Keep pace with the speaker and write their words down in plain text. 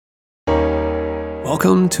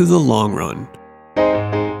Welcome to The Long Run.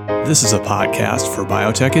 This is a podcast for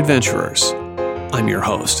biotech adventurers. I'm your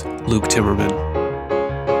host, Luke Timmerman.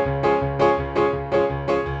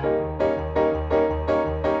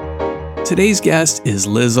 Today's guest is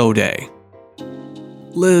Liz O'Day.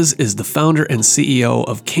 Liz is the founder and CEO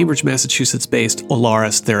of Cambridge, Massachusetts-based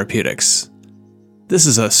Olaris Therapeutics. This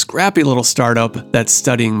is a scrappy little startup that's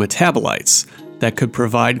studying metabolites that could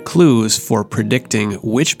provide clues for predicting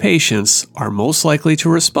which patients are most likely to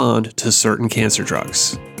respond to certain cancer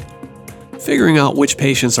drugs. Figuring out which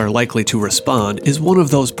patients are likely to respond is one of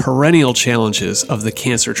those perennial challenges of the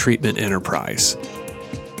cancer treatment enterprise.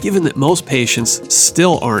 Given that most patients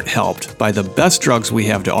still aren't helped by the best drugs we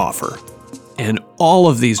have to offer, and all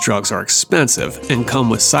of these drugs are expensive and come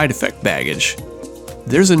with side effect baggage,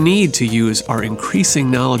 there's a need to use our increasing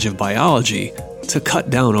knowledge of biology to cut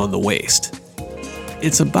down on the waste.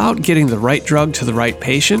 It's about getting the right drug to the right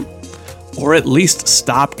patient, or at least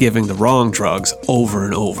stop giving the wrong drugs over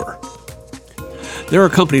and over. There are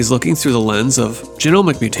companies looking through the lens of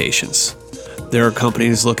genomic mutations. There are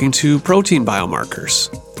companies looking to protein biomarkers.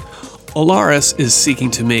 Olaris is seeking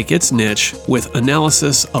to make its niche with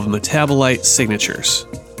analysis of metabolite signatures.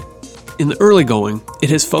 In the early going,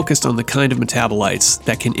 it has focused on the kind of metabolites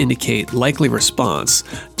that can indicate likely response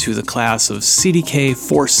to the class of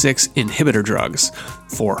CDK4/6 inhibitor drugs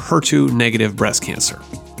for HER2-negative breast cancer.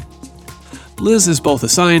 Liz is both a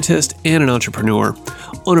scientist and an entrepreneur,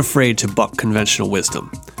 unafraid to buck conventional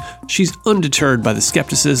wisdom. She's undeterred by the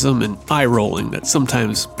skepticism and eye-rolling that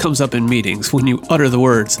sometimes comes up in meetings when you utter the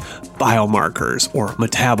words biomarkers or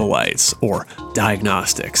metabolites or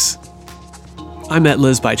diagnostics. I met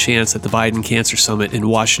Liz by chance at the Biden Cancer Summit in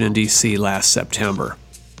Washington, D.C. last September.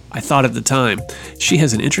 I thought at the time, she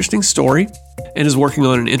has an interesting story and is working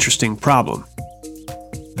on an interesting problem.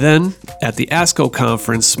 Then, at the ASCO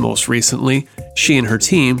conference most recently, she and her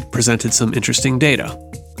team presented some interesting data.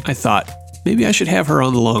 I thought, maybe I should have her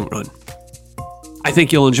on The Long Run. I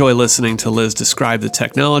think you'll enjoy listening to Liz describe the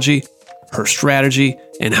technology, her strategy,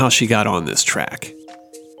 and how she got on this track.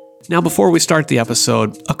 Now, before we start the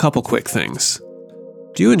episode, a couple quick things.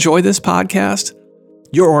 Do you enjoy this podcast?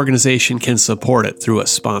 Your organization can support it through a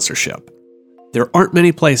sponsorship. There aren't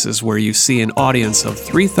many places where you see an audience of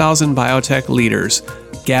 3,000 biotech leaders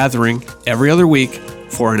gathering every other week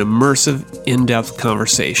for an immersive, in-depth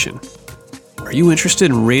conversation. Are you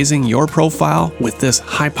interested in raising your profile with this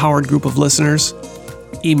high-powered group of listeners?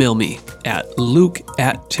 Email me at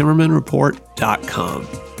luke@timmermanreport.com.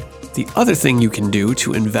 The other thing you can do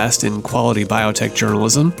to invest in quality biotech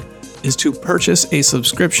journalism is to purchase a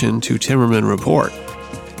subscription to Timmerman Report.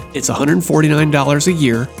 It's $149 a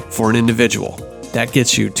year for an individual. That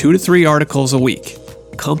gets you 2 to 3 articles a week.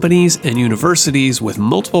 Companies and universities with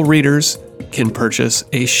multiple readers can purchase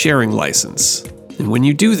a sharing license. And when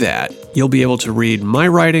you do that, you'll be able to read my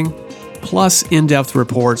writing, plus in-depth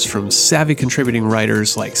reports from savvy contributing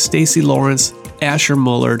writers like Stacy Lawrence, Asher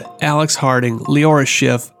Mullard, Alex Harding, Leora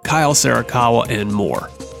Schiff, Kyle Sarakawa, and more.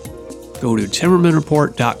 Go to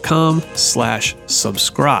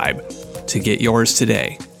timmermanreport.com/subscribe to get yours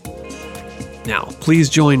today. Now, please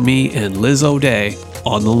join me and Liz O'Day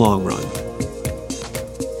on The Long Run.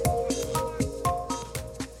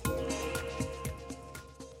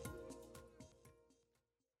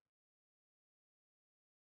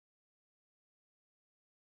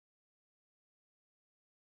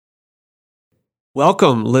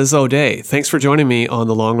 Welcome, Liz O'Day. Thanks for joining me on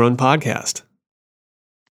the Long Run podcast.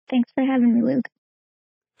 Thanks for having me, Luke.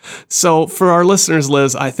 So for our listeners,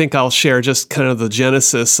 Liz, I think I'll share just kind of the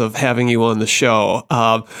genesis of having you on the show.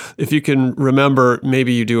 If you can remember,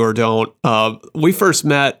 maybe you do or don't, we first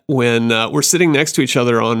met when we're sitting next to each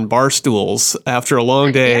other on bar stools after a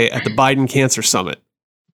long day at the Biden Cancer Summit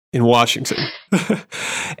in Washington.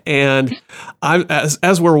 And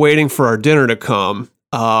as we're waiting for our dinner to come,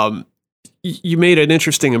 you made an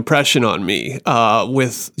interesting impression on me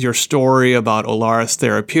with your story about Olaris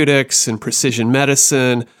Therapeutics and precision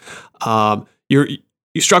medicine. You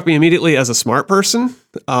struck me immediately as a smart person.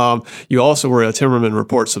 You also were a Timmerman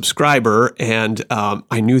Report subscriber, and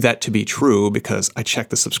I knew that to be true because I checked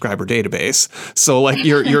the subscriber database. So, like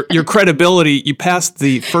your credibility, you passed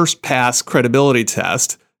the first pass credibility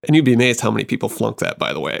test, and you'd be amazed how many people flunk that,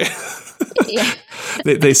 by the way. Yeah.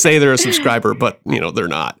 They say they're a subscriber, but they're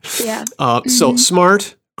not. Yeah. So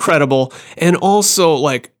smart, credible, and also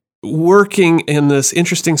like working in this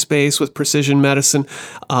interesting space with precision medicine,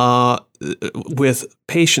 with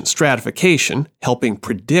patient stratification, helping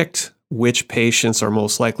predict which patients are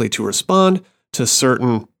most likely to respond to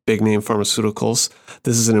certain big name pharmaceuticals.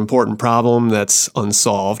 This is an important problem that's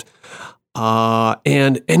unsolved.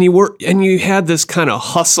 And you had this kind of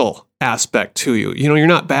hustle aspect to you. You're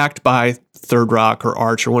not backed by Third Rock or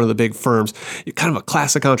Arch or one of the big firms. You're kind of a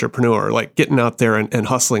classic entrepreneur, like getting out there and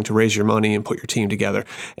hustling to raise your money and put your team together.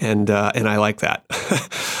 And I like that.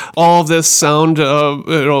 All of this sound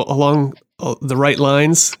along the right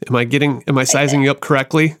lines. Am I sizing you up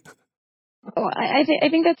correctly? Oh, I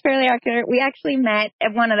think that's fairly accurate. We actually met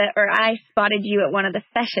at I spotted you at one of the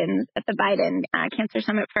sessions at the Biden Cancer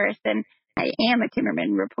Summit first, and I am a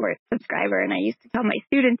Timmerman Report subscriber, and I used to tell my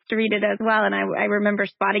students to read it as well. And I remember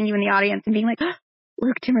spotting you in the audience and being like, oh,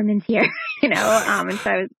 Luke Timmerman's here, and so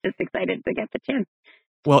I was just excited to get the chance.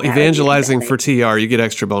 Well, evangelizing for TR, you get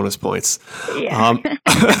extra bonus points. Yeah.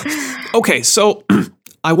 Okay, so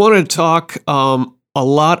I want to talk a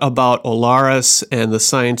lot about Olaris and the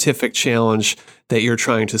scientific challenge that you're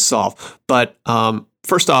trying to solve. But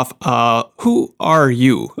first off, who are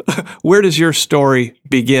you? Where does your story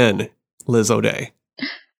begin, Liz O'Day?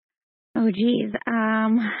 Oh, geez.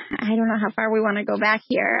 I don't know how far we want to go back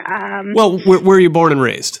here. Well, where were you born and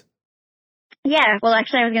raised? Yeah, well,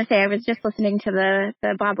 actually, I was going to say I was just listening to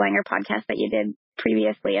the Bob Langer podcast that you did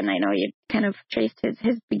previously, and I know you kind of traced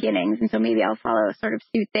his beginnings, and so maybe I'll follow sort of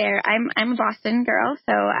suit there. I'm a Boston girl,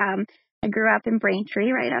 so I grew up in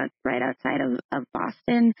Braintree, right outside of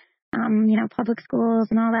Boston. Public schools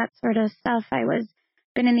and all that sort of stuff.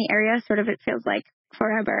 Been in the area sort of, it feels like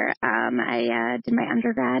forever. I did my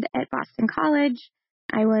undergrad at Boston College.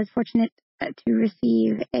 I was fortunate to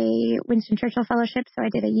receive a Winston Churchill Fellowship, so I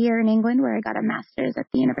did a year in England where I got a master's at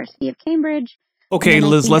the University of Cambridge. Okay,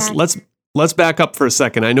 Liz, let's back up for a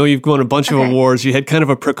second. I know you've won a bunch of awards. You had kind of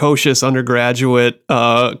a precocious undergraduate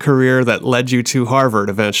career that led you to Harvard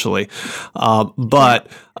eventually, but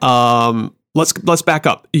let's back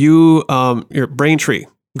up. You're a Braintree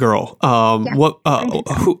girl. Yeah,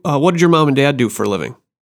 what did your mom and dad do for a living?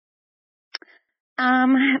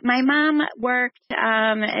 My mom worked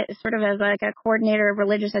sort of as like a coordinator of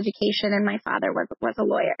religious education, and my father was a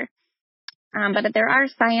lawyer. But there are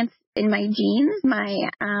science in my genes.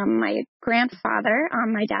 My grandfather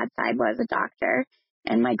on my dad's side was a doctor,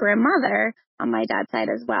 and my grandmother on my dad's side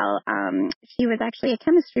as well. She was actually a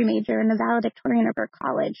chemistry major and the valedictorian of her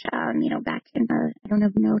college. Back in the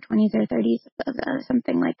 20s or 30s,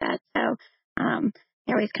 something like that. So,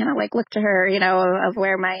 I always kind of like look to her, of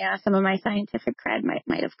where my some of my scientific cred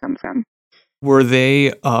might have come from. Were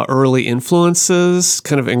they early influences,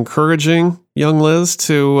 kind of encouraging young Liz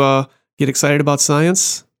to get excited about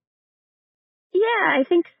science? Yeah, I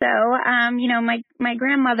think so. My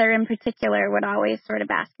grandmother in particular would always sort of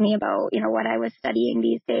ask me about, what I was studying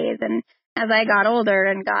these days. And as I got older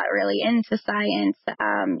and got really into science,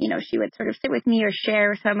 she would sort of sit with me or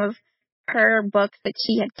share some of her books that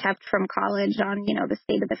she had kept from college on, the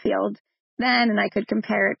state of the field then. And I could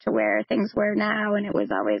compare it to where things were now. And it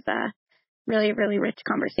was always really, really rich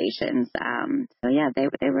conversations. So yeah, they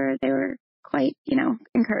were quite,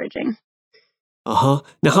 encouraging. Uh-huh.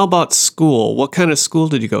 Now, how about school? What kind of school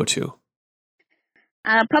did you go to?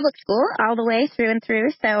 Public school all the way through and through.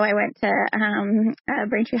 So I went to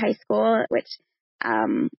Braintree High School, which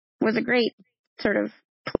was a great sort of,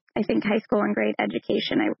 I think, high school and great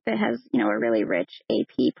education. It has, a really rich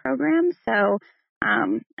AP program. So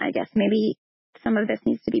I guess maybe some of this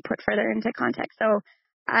needs to be put further into context. So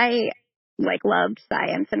I loved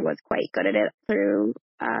science and was quite good at it through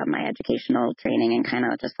my educational training and kind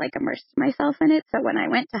of just immersed myself in it. So when I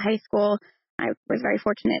went to high school, I was very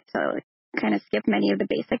fortunate to kind of skip many of the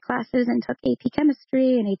basic classes and took AP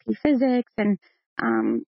chemistry and AP physics and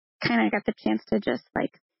kind of got the chance to just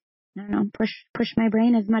push my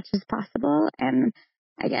brain as much as possible. And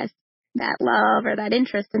I guess that love or that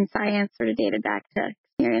interest in science sort of dated back to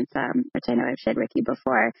experience, which I know I've shared with you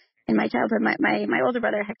before. In my childhood, my older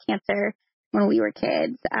brother had cancer when we were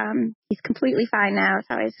kids. He's completely fine now,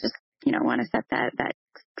 so I just, want to set that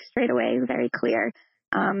straight away, very clear.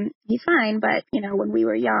 He's fine, but, when we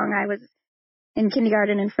were young, I was in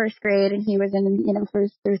kindergarten and first grade, and he was in,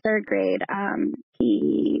 first through third grade.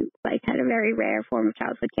 He had a very rare form of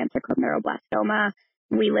childhood cancer called neuroblastoma.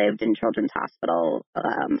 We lived in Children's Hospital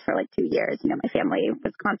for 2 years. My family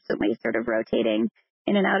was constantly sort of rotating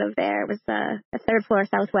in and out of there. It was the third floor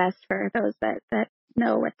southwest for those that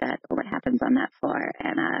know what happens on that floor.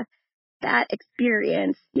 And that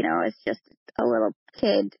experience, as just a little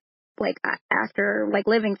kid, after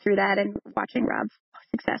living through that and watching Rob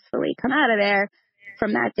successfully come out of there,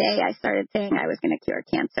 from that day I started saying I was going to cure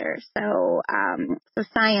cancer. So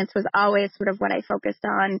science was always sort of what I focused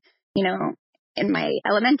on, in my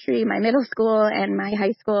elementary, my middle school, and my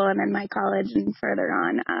high school, and then my college and further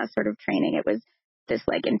on sort of training. It was this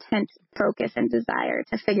like intense focus and desire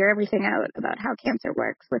to figure everything out about how cancer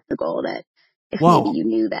works, with the goal that if maybe Wow. you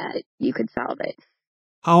knew that, you could solve it.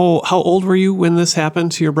 How old were you when this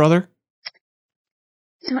happened to your brother?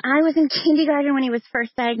 So I was in kindergarten when he was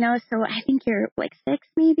first diagnosed. So I think you're like 6,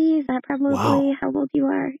 maybe. Is that probably Wow. how old you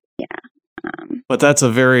are? Yeah. But that's a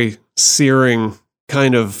very searing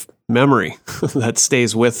kind of memory that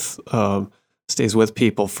stays with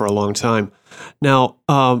people for a long time. Now,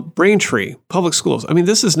 Braintree Public Schools. I mean,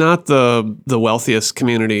 this is not the wealthiest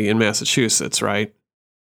community in Massachusetts, right?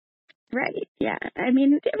 Right. Yeah. I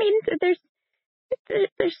mean, there's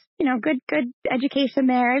good education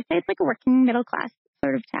there. I'd say it's like a working middle class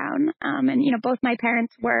sort of town. And both my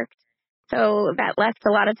parents worked, so that left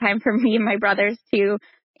a lot of time for me and my brothers to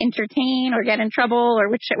entertain or get in trouble, or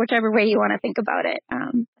whichever way you want to think about it.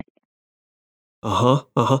 Uh-huh.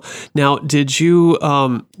 Uh-huh. Now, did you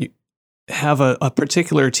have a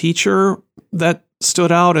particular teacher that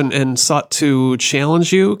stood out and sought to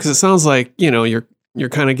challenge you? Because it sounds like, you're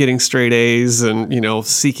kind of getting straight A's and,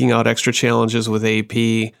 seeking out extra challenges with AP.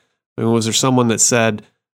 I mean, was there someone that said,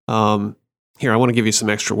 here, I want to give you some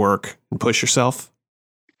extra work and push yourself?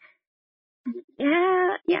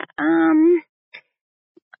 Yeah.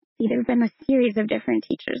 There have been a series of different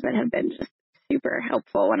teachers that have been just super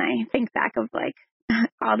helpful when I think back of like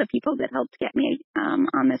all the people that helped get me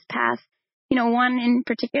on this path. One in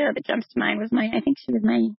particular that jumps to mind was I think she was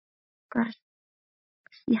my, gosh,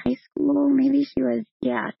 high school, maybe she was,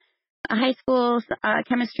 yeah, a high school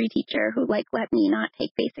chemistry teacher who like let me not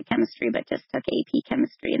take basic chemistry, but just took AP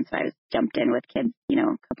chemistry. And so I was jumped in with kids,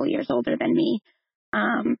 a couple years older than me.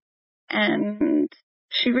 And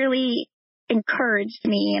she really encouraged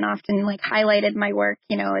me and often like highlighted my work,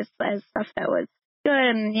 as stuff that was good,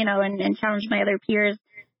 and challenged my other peers,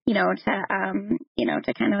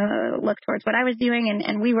 to kind of look towards what I was doing. And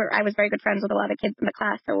I was very good friends with a lot of kids in the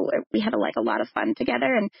class. So we had a lot of fun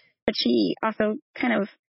together. But she also kind of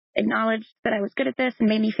acknowledged that I was good at this and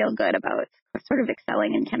made me feel good about sort of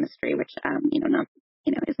excelling in chemistry, which, not,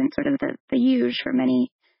 isn't sort of the huge for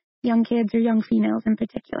many young kids or young females in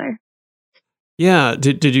particular. Yeah.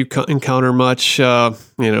 Did you encounter much,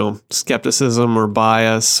 skepticism or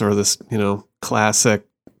bias or this, classic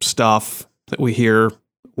stuff that we hear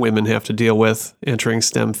women have to deal with entering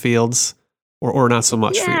STEM fields, or not so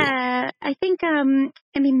much for you? Yeah, I think, a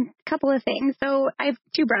couple of things. So I have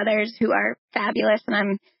 2 brothers who are fabulous, and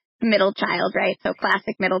I'm the middle child, right? So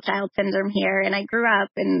classic middle child syndrome here. And I grew up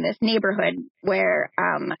in this neighborhood where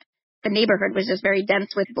the neighborhood was just very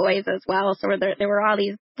dense with boys as well. So there were all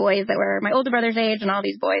these boys that were my older brother's age and all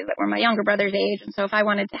these boys that were my younger brother's age. And so if I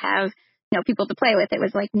wanted to have, people to play with, it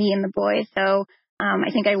was like me and the boys. So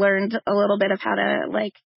I think I learned a little bit of how to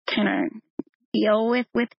like kind of deal with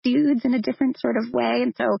dudes in a different sort of way.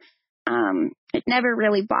 And so it never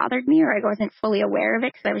really bothered me, or I wasn't fully aware of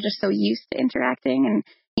it because I was just so used to interacting and,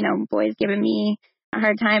 boys giving me a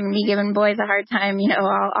hard time and me giving boys a hard time,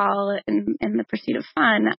 all in the pursuit of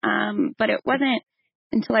fun. But it wasn't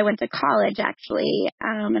until I went to college actually,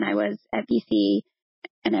 and I was at BC,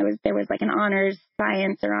 and there was like an honors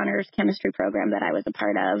science or honors chemistry program that I was a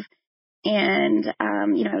part of. And,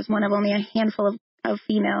 I was one of only a handful of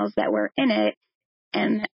females that were in it.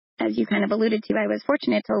 And as you kind of alluded to, I was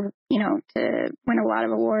fortunate to win a lot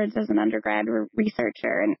of awards as an undergrad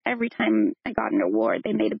researcher. And every time I got an award,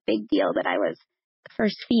 they made a big deal that I was the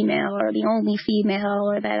first female or the only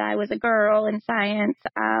female, or that I was a girl in science.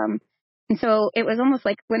 And so it was almost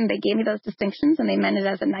like when they gave me those distinctions and they meant it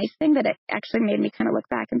as a nice thing, that it actually made me kind of look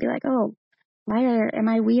back and be like, oh, am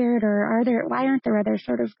I weird, or why aren't there other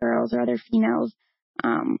sort of girls or other females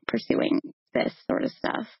pursuing this sort of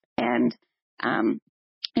stuff? And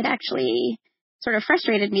it actually sort of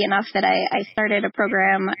frustrated me enough that I started a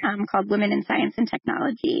program called Women in Science and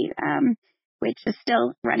Technology, which is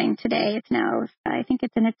still running today. It's now, I think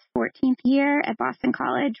it's in its 14th year at Boston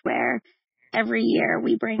College, where every year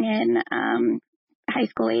we bring in high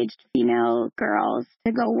school aged female girls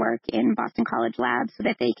to go work in Boston College labs so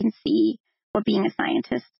that they can see what being a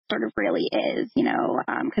scientist sort of really is,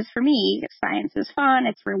 because for me, science is fun,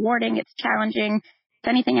 it's rewarding, it's challenging. It's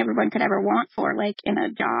anything everyone could ever want for, like in a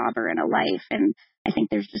job or in a life. And I think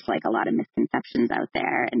there's just like a lot of misconceptions out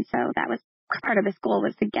there. And so that was part of this goal,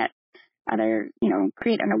 was to get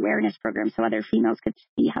create an awareness program so other females could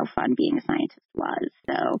see how fun being a scientist was.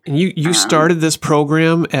 So, And you started this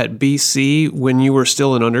program at BC when you were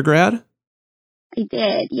still an undergrad? I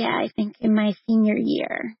did. Yeah. I think in my senior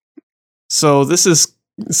year. So this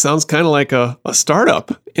sounds kind of like a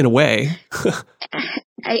startup in a way.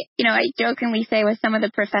 I jokingly say with some of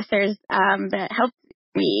the professors that helped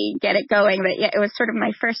we get it going. But yeah, it was sort of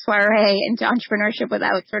my first soiree into entrepreneurship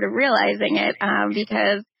without sort of realizing it,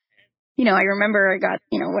 because I remember I got,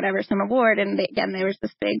 whatever, some award. And again, there was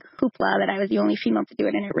this big hoopla that I was the only female to do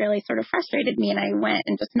it. And it really sort of frustrated me. And I went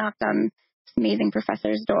and just knocked on this amazing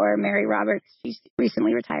professor's door, Mary Roberts. She's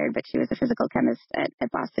recently retired, but she was a physical chemist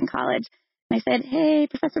at Boston College. And I said, "Hey,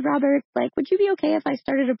 Professor Roberts, would you be okay if I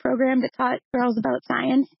started a program that taught girls about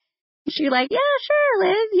science?" She was like, "Yeah, sure,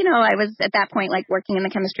 Liz." I was at that point working in the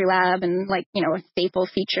chemistry lab and a staple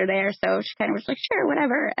feature there. So she kind of was like, "Sure,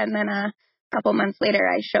 whatever." And then a couple months later,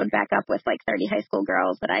 I showed back up with 30 high school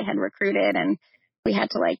girls that I had recruited, and we had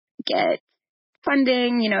to get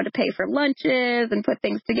funding, to pay for lunches and put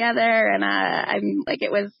things together. And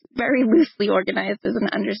it was very loosely organized as an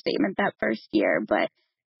understatement that first year, but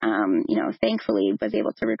thankfully was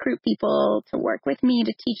able to recruit people to work with me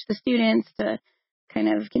to teach the students to kind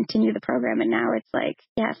of continue the program. And now it's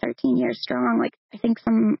 13 years strong. I think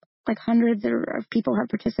some hundreds of people have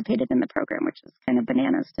participated in the program, which is kind of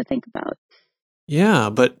bananas to think about. Yeah,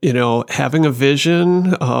 but having a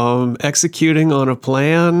vision, executing on a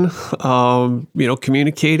plan,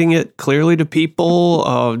 communicating it clearly to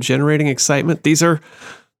people, generating excitement. These are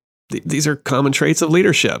common traits of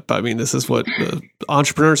leadership. I mean, this is what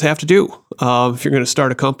entrepreneurs have to do if you're going to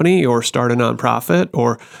start a company or start a nonprofit,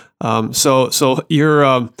 or so you're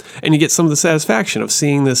and you get some of the satisfaction of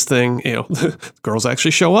seeing this thing. Girls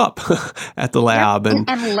actually show up at the lab and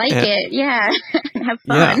like it, yeah, and have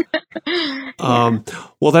fun. Yeah.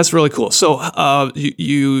 Well, that's really cool. So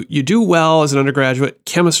you do well as an undergraduate.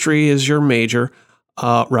 Chemistry is your major,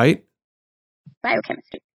 right?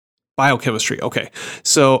 Biochemistry. Okay.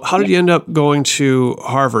 So how did you end up going to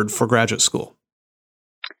Harvard for graduate school?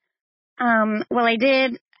 Well, I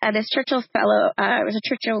did this Churchill Fellow. It was a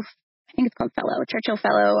Churchill, I think it's called Churchill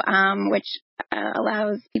Fellow, which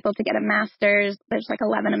allows people to get a master's. There's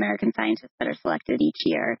 11 American scientists that are selected each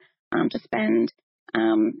year to spend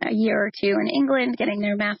a year or two in England getting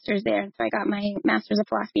their master's there. And so I got my master's of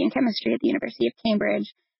philosophy and chemistry at the University of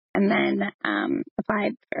Cambridge, and then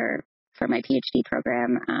applied for my PhD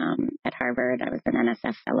program at Harvard. I was an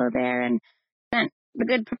NSF fellow there and spent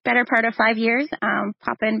the better part of 5 years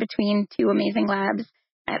popping between two amazing labs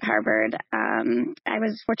at Harvard. I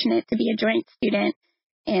was fortunate to be a joint student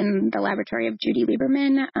in the laboratory of Judy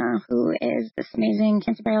Lieberman, who is this amazing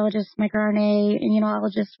cancer biologist, microRNA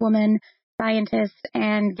immunologist woman, scientist,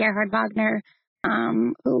 and Gerhard Wagner,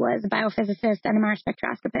 who was a biophysicist, NMR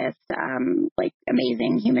spectroscopist,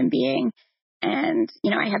 amazing human being. And,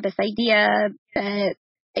 I had this idea that,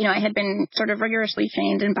 I had been sort of rigorously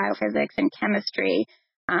trained in biophysics and chemistry.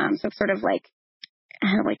 So sort of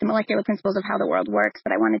the molecular principles of how the world works,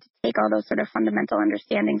 but I wanted to take all those sort of fundamental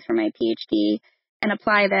understandings from my PhD and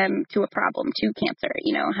apply them to a problem, to cancer.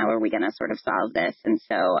 How are we going to sort of solve this? And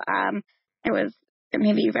so I was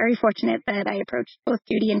maybe very fortunate that I approached both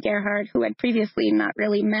Judy and Gerhard, who had previously not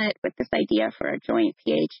really met, with this idea for a joint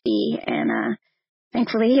PhD. And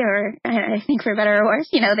thankfully, or I think for better or worse,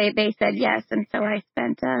 they said yes. And so I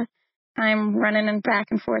spent time running and back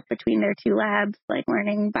and forth between their two labs,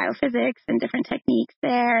 learning biophysics and different techniques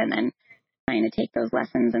there, and then trying to take those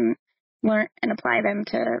lessons and learn and apply them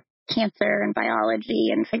to cancer and biology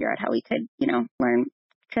and figure out how we could,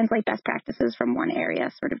 translate best practices from one area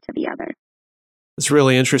sort of to the other. It's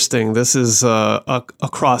really interesting. This is a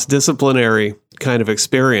cross-disciplinary kind of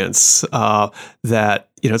experience that,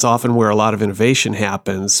 it's often where a lot of innovation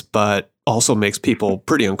happens, but also makes people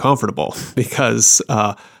pretty uncomfortable because,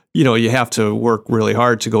 you have to work really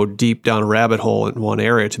hard to go deep down a rabbit hole in one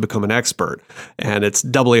area to become an expert. And it's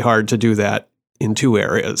doubly hard to do that in two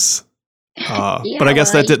areas. But I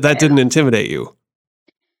guess that didn't intimidate you.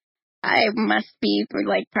 I must be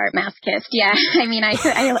part masochist. Yeah. I mean, I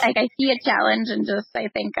see a challenge and I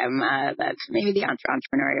think that's maybe the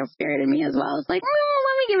entrepreneurial spirit in me as well. It's let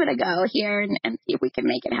me give it a go here and see if we can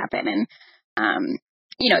make it happen. And,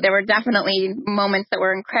 there were definitely moments that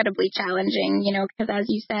were incredibly challenging, because as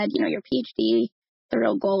you said, your PhD, the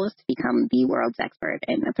real goal is to become the world's expert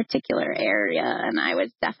in a particular area. And I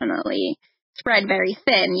was definitely spread very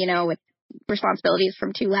thin, with responsibilities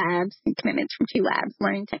from two labs and commitments from two labs,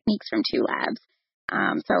 learning techniques from two labs.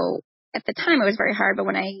 So at the time it was very hard, but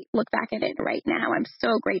when I look back at it right now, I'm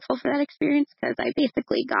so grateful for that experience because I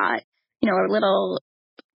basically got,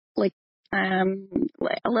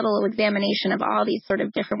 a little examination of all these sort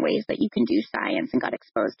of different ways that you can do science and got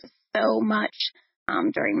exposed to so much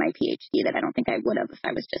during my PhD that I don't think I would have if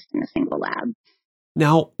I was just in a single lab.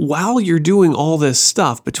 Now, while you're doing all this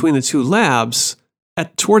stuff between the two labs,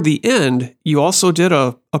 toward the end, you also did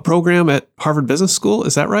a program at Harvard Business School.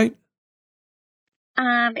 Is that right?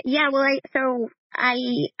 Yeah. Well, so I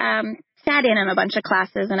sat in on a bunch of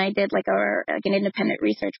classes, and I did like an independent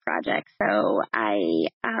research project. So I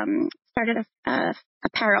started a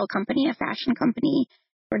apparel company, a fashion company,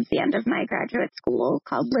 towards the end of my graduate school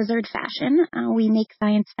called Lizard Fashion. We make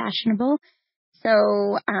science fashionable.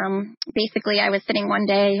 So basically, I was sitting one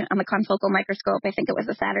day on the confocal microscope. I think it was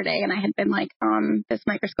a Saturday, and I had been like on this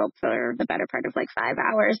microscope for the better part of like 5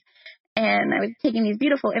 hours. And I was taking these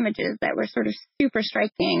beautiful images that were sort of super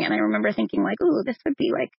striking. And I remember thinking like, ooh, this would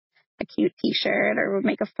be like a cute t-shirt, or would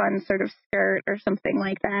make a fun sort of skirt or something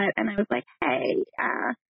like that. And I was like, hey,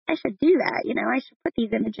 I should do that. I should put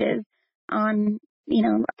these images on,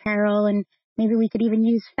 apparel, and maybe we could even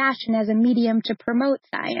use fashion as a medium to promote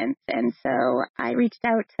science. And so I reached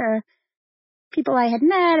out to people I had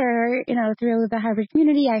met, or, through the Harvard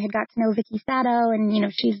community. I had got to know Vicky Sato,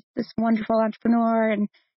 and, she's this wonderful entrepreneur and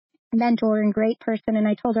mentor and great person. And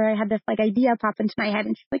I told her I had this like idea pop into my head,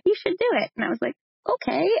 and she's like, you should do it. And I was like,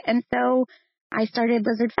 okay. And so I started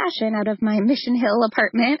Lizard Fashion out of my Mission Hill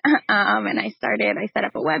apartment. And I set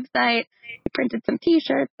up a website. I printed some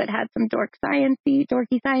t-shirts that had some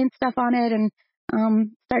dorky science stuff on it, and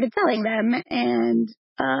started selling them. And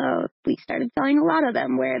we started selling a lot of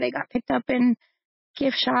them, where they got picked up in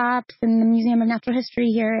gift shops and the Museum of Natural History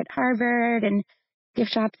here at Harvard, and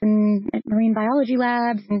gift shops and at marine biology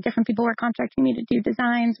labs, and different people were contracting me to do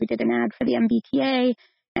designs. We did an ad for the MBTA,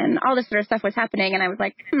 and all this sort of stuff was happening. And I was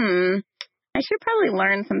like, I should probably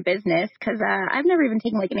learn some business, because I've never even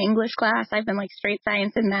taken like an English class. I've been like straight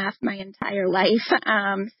science and math my entire life.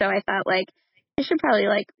 So I thought like I should probably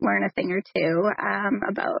like learn a thing or two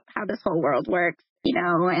about how this whole world works,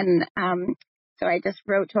 and so I just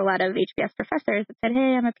wrote to a lot of HBS professors that said,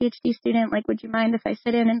 hey, I'm a PhD student. Like, would you mind if I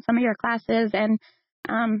sit in some of your classes? And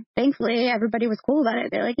thankfully, everybody was cool about it.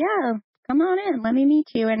 They're like, yeah, come on in. Let me meet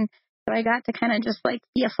you. And so I got to kind of just like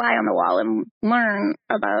be a fly on the wall and learn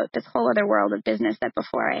about this whole other world of business that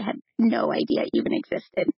before I had no idea even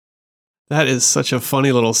existed. That is such a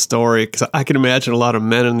funny little story, because I can imagine a lot of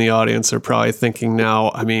men in the audience are probably thinking now,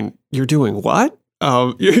 I mean, you're doing what?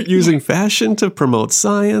 You're using fashion to promote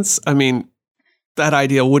science? I mean, that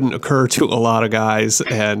idea wouldn't occur to a lot of guys,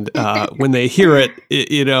 and when they hear it,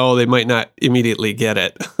 they might not immediately get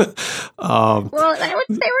it. Well, I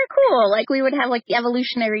would say we're cool. Like, we would have like the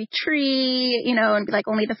evolutionary tree, and be like,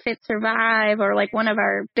 only the fit survive. Or like one of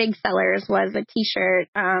our big sellers was a T-shirt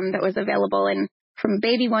that was available in from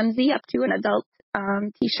baby onesie up to an adult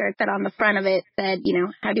T-shirt that on the front of it said,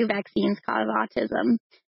 how do vaccines cause autism?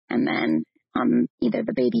 And then on either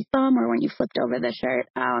the baby's thumb, or when you flipped over the shirt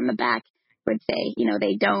on the back, would say,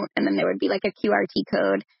 they don't. And then there would be like a QRT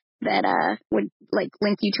code that would like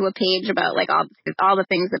link you to a page about like all the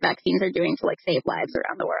things that vaccines are doing to like save lives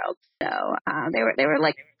around the world. So they were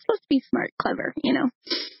like supposed to be smart, clever,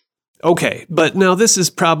 Okay, but now this is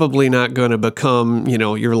probably not going to become,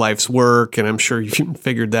 your life's work, and I'm sure you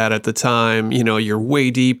figured that at the time. You're way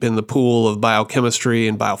deep in the pool of biochemistry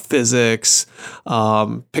and biophysics,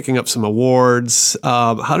 picking up some awards.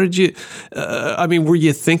 How did you, were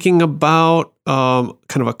you thinking about kind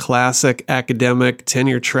of a classic academic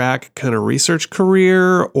tenure track kind of research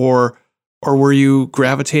career, or were you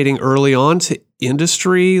gravitating early on to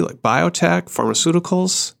industry, like biotech,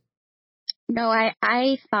 pharmaceuticals? No,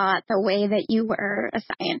 I thought the way that you were a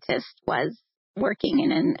scientist was working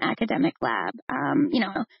in an academic lab.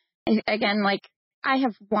 Again, like I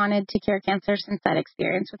have wanted to cure cancer since that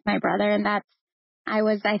experience with my brother. And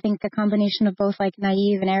I think, a combination of both like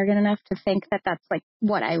naive and arrogant enough to think that that's like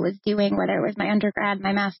what I was doing, whether it was my undergrad,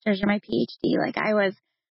 my master's, or my PhD. Like I was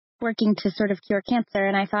working to sort of cure cancer.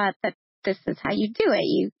 And I thought that this is how you do it.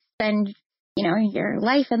 You spend, your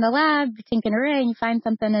life in the lab, tinking away, and you find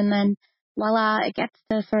something, and then voila, it gets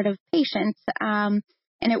to sort of patients. And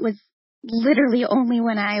it was literally only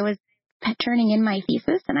when I was turning in my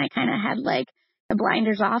thesis and I kind of had like the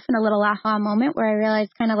blinders off and a little aha moment where I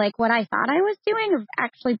realized kind of like what I thought I was doing of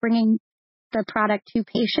actually bringing the product to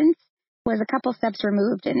patients was a couple steps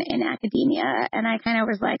removed in academia. And I kind of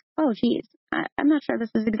was like, oh, geez, I'm not sure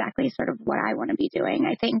this is exactly sort of what I want to be doing.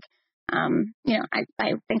 I think,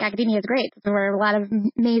 I think academia is great. There were a lot of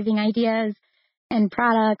amazing ideas and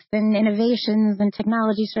products and innovations and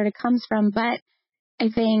technology sort of comes from. But I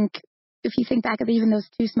think if you think back of even those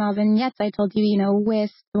two small vignettes I told you,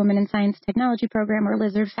 with the Women in Science Technology program or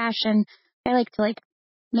Lizard Fashion, I like to like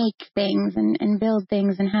make things and build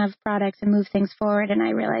things and have products and move things forward. And I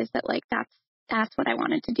realized that like that's what I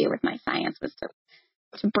wanted to do with my science, was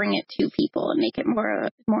to bring it to people and make it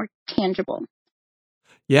more tangible.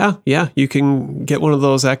 Yeah. You can get one of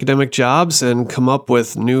those academic jobs and come up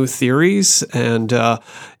with new theories and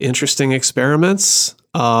interesting experiments.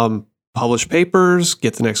 publish papers,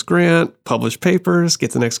 get the next grant, publish papers,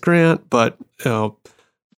 get the next grant, but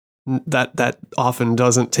that often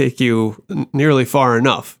doesn't take you nearly far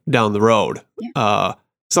enough down the road. Yeah.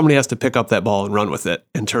 Somebody has to pick up that ball and run with it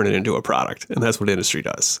and turn it into a product, and that's what industry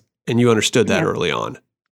does. And you understood that early on.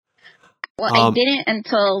 Well, I didn't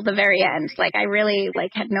until the very end. Like, I really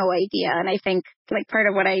had no idea. And I think part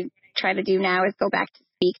of what I try to do now is go back to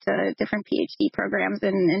speak to different PhD programs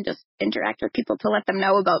and just interact with people to let them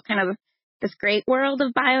know about kind of this great world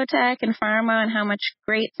of biotech and pharma and how much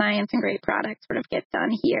great science and great products sort of get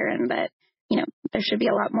done here, and that, there should be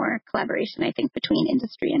a lot more collaboration, I think, between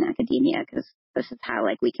industry and academia, because this is how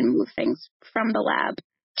we can move things from the lab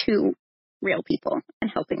to real people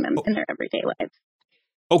and helping them in their everyday lives.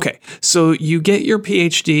 Okay, so you get your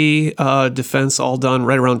PhD defense all done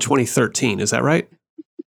right around 2013, is that right?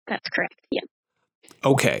 That's correct, yeah.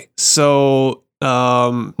 Okay, so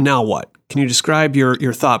now what? Can you describe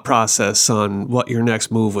your thought process on what your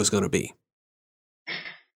next move was going to be?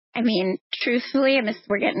 I mean, truthfully, and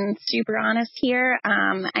we're getting super honest here,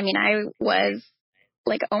 I was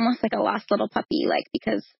almost like a lost little puppy,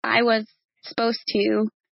 because I was supposed to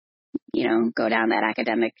go down that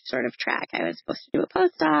academic sort of track. I was supposed to do a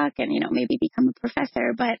postdoc and, maybe become a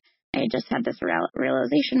professor, but I just had this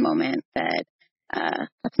realization moment that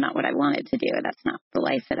that's not what I wanted to do. That's not the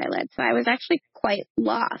life that I led. So I was actually quite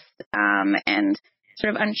lost and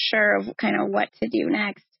sort of unsure of kind of what to do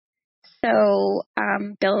next. So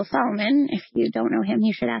Bill Solomon, if you don't know him,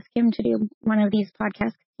 you should ask him to do one of these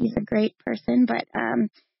podcasts. He's a great person, but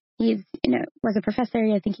he's, was a professor.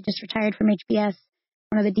 I think he just retired from HBS.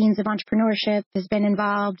 One of the deans of entrepreneurship, has been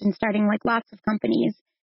involved in starting lots of companies.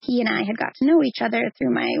 He and I had got to know each other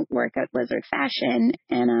through my work at Lizard Fashion.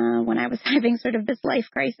 And when I was having sort of this life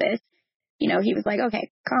crisis, he was like,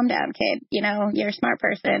 okay, calm down, kid. You're a smart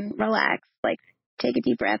person. Relax. Take a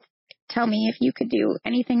deep breath. Tell me, if you could do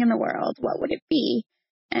anything in the world, what would it be?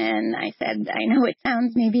 And I said, I know it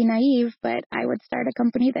sounds maybe naive, but I would start a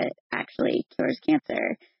company that actually cures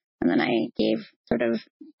cancer. And then I gave sort of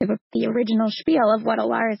the original spiel of what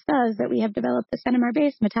Olaris does, that we have developed a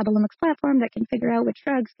NMR-based metabolomics platform that can figure out which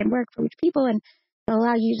drugs can work for which people and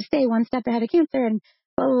allow you to stay one step ahead of cancer, and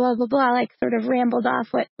blah, blah, blah, blah, sort of rambled off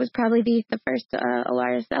what was probably the first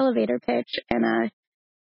Olaris elevator pitch. And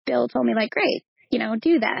Bill told me, great,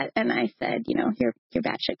 do that. And I said, you're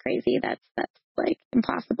batshit crazy. That's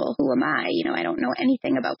impossible. Who am I? I don't know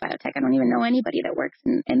anything about biotech. I don't even know anybody that works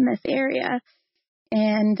in this area.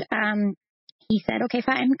 And he said, okay,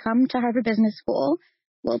 fine, come to Harvard Business School.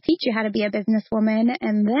 We'll teach you how to be a businesswoman,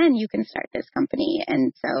 and then you can start this company.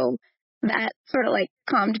 And so that sort of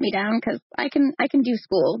calmed me down, because I can do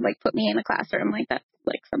school, put me in a classroom, that's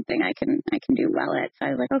something I can do well at. So I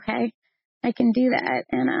was like, okay, I can do that.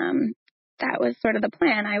 And that was sort of the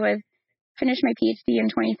plan. I was finished my PhD in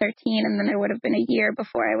 2013, and then there would have been a year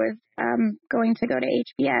before I was going to go to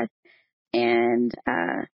HBS. And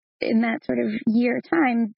in that sort of year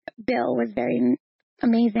time, Bill was very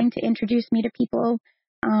amazing to introduce me to people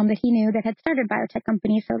that he knew that had started biotech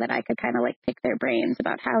companies, so that I could kind of pick their brains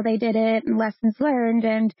about how they did it and lessons learned.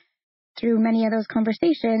 And through many of those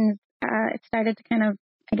conversations, it started to kind of,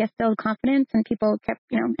 I guess, build confidence, and people kept,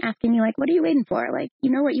 asking me what are you waiting for?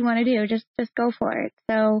 You know what you want to do, just go for it.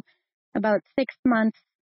 So about 6 months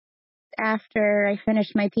after I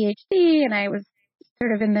finished my PhD and I was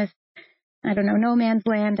sort of in this, I don't know, no man's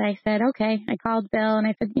land, I said, okay, I called Bill and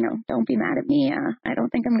I said, don't be mad at me. I don't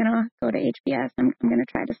think I'm going to go to HBS. I'm going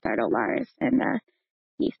to try to start Olaris. And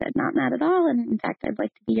he said, not mad at all. And in fact, I'd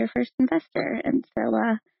like to be your first investor. And so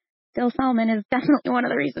Bill Solomon is definitely one of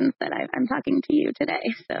the reasons that I'm talking to you today.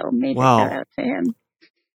 So major shout out to him.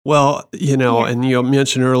 Well, and you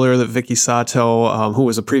mentioned earlier that Vicky Sato, who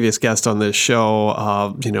was a previous guest on this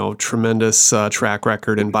show, tremendous track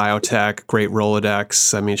record in biotech, great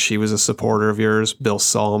Rolodex. I mean, she was a supporter of yours, Bill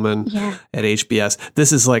Solomon at HBS.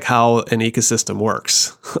 This is how an ecosystem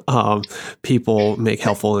works. People make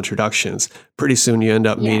helpful introductions. Pretty soon you end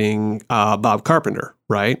up meeting Bob Carpenter,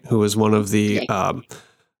 right? Who was one of the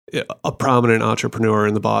a prominent entrepreneur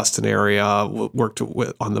in the Boston area, worked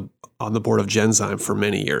on the board of Genzyme for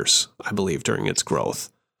many years, I believe, during its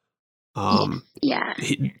growth. How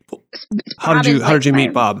did you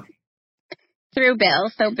meet Bob? Through Bill.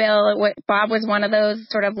 So Bob was one of those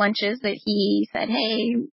sort of lunches that he said,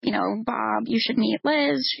 hey, Bob, you should meet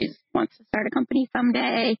Liz. She wants to start a company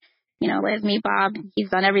someday. Liz, meet Bob. He's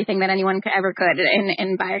done everything that anyone ever could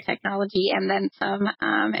in biotechnology and then some.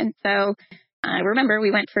 And so I remember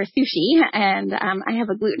we went for sushi, and I have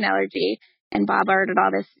a gluten allergy, and Bob ordered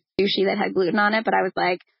all this sushi that had gluten on it, but I was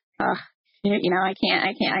like, oh,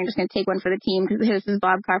 I'm just going to take one for the team because this is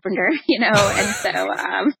Bob Carpenter, and so,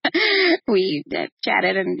 we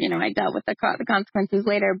chatted and, I dealt with the consequences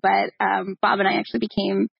later, but, Bob and I actually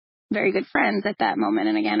became very good friends at that moment.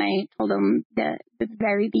 And again, I told him the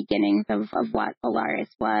very beginnings of what Olaris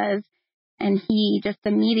was. And he just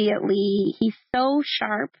immediately, he's so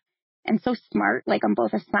sharp and so smart, like on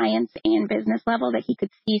both a science and business level, that he could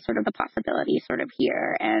see sort of the possibility sort of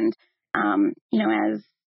here. And, as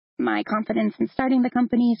my confidence in starting the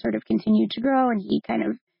company sort of continued to grow, and he kind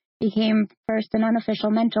of became first an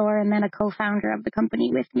unofficial mentor and then a co-founder of the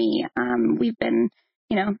company with me. We've been,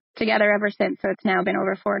 together ever since. So it's now been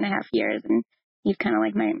over 4.5 years, and he's kind of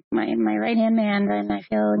like my right-hand man, and I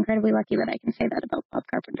feel incredibly lucky that I can say that about Bob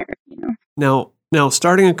Carpenter, Now,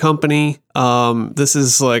 starting a company, this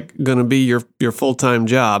is like going to be your full-time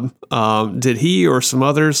job. Did he or some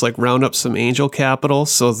others like round up some angel capital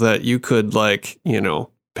so that you could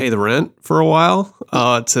pay the rent for a while?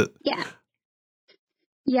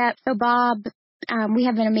 Yeah. So Bob, we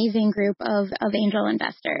have an amazing group of angel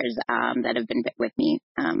investors that have been with me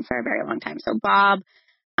for a very long time. So Bob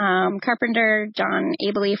Carpenter, John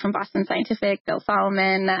Abele from Boston Scientific, Bill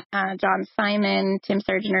Solomon, John Simon, Tim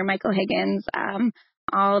Surgener, Michael Higgins,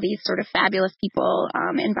 all these sort of fabulous people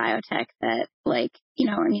in biotech that,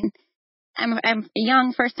 I'm a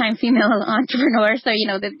young first-time female entrepreneur, so,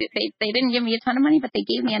 they didn't give me a ton of money, but they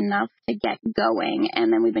gave me enough to get going,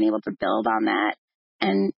 and then we've been able to build on that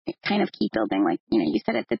and kind of keep building. Like, you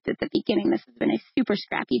said at the beginning, this has been a super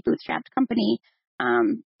scrappy, bootstrapped company,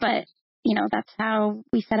 but that's how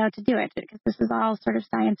we set out to do it, because this is all sort of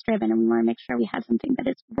science-driven, and we want to make sure we have something that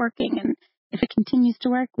is working, and if it continues to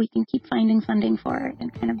work, we can keep finding funding for it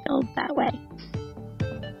and kind of build that way.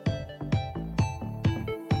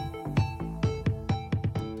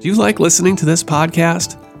 Do you like listening to this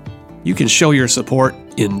podcast? You can show your support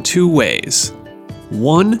in 2 ways.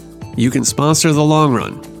 1, you can sponsor The Long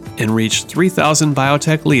Run and reach 3,000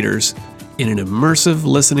 biotech leaders in an immersive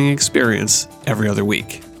listening experience every other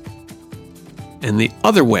week. And the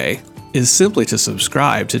other way is simply to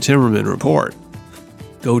subscribe to Timmerman Report.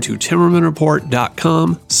 Go to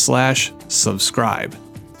timmermanreport.com/subscribe.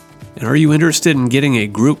 And are you interested in getting a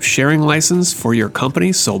group sharing license for your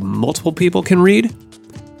company so multiple people can read?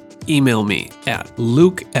 Email me at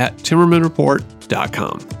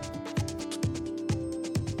luke@timmermanreport.com.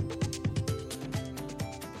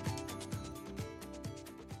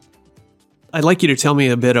 I'd like you to tell me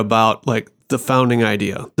a bit about the founding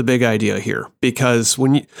idea, the big idea here, because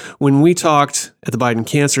when we talked at the Biden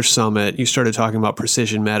Cancer Summit, you started talking about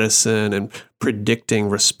precision medicine and predicting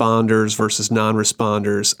responders versus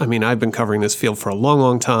non-responders. I mean, I've been covering this field for a long,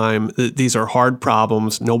 long time. These are hard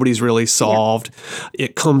problems. Nobody's really solved. Yeah.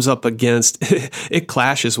 It comes up against, it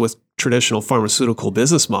clashes with traditional pharmaceutical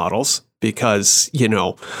business models because,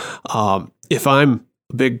 if I'm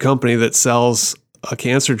a big company that sells a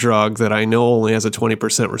cancer drug that I know only has a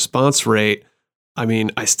 20% response rate, I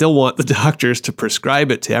mean, I still want the doctors to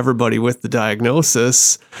prescribe it to everybody with the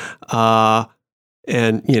diagnosis. And,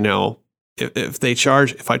 if I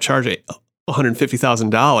charge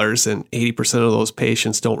 $150,000 and 80% of those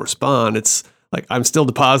patients don't respond, it's like I'm still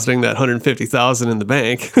depositing that $150,000 in the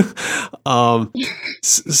bank.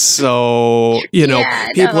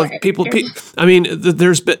 I mean,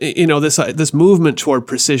 there's been, this movement toward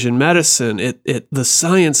precision medicine. The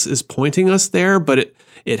science is pointing us there, but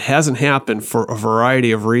it hasn't happened for a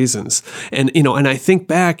variety of reasons. And I think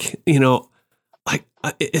back,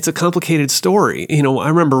 it's a complicated story. I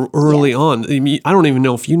remember early on, I don't even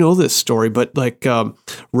know if you know this story, but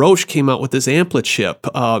Roche came out with this amplet chip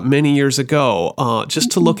many years ago just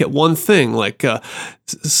to look at one thing,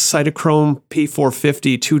 cytochrome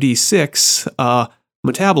P450 2D6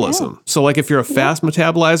 metabolism. Yeah. So if you're a fast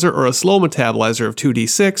metabolizer or a slow metabolizer of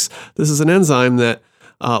 2D6, this is an enzyme that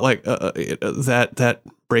that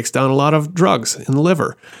breaks down a lot of drugs in the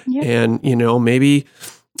liver. Yeah. And, maybe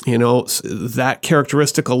that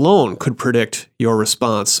characteristic alone could predict your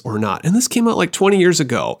response or not. And this came out 20 years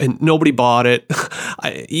ago and nobody bought it.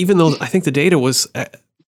 Even though I think the data was, I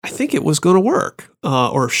think it was going to work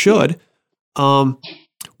or should.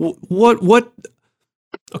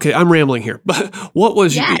 Okay, I'm rambling here, but what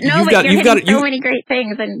was you've got so many great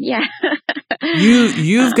things, and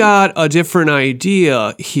you've got a different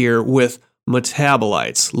idea here with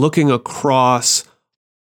metabolites, looking across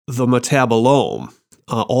the metabolome,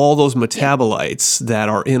 all those metabolites that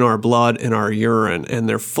are in our blood and our urine, and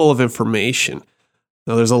they're full of information.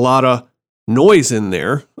 Now, there's a lot of noise in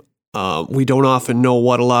there. We don't often know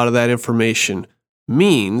what a lot of that information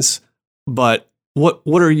means, but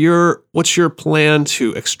what's your plan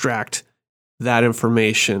to extract that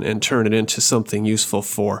information and turn it into something useful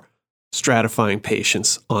for stratifying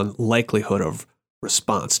patients on likelihood of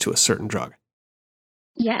response to a certain drug.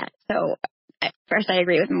 Yeah. So at first, I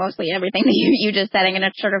agree with mostly everything that you just said. I'm going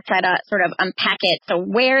to sort of try to sort of unpack it. So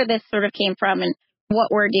where this sort of came from and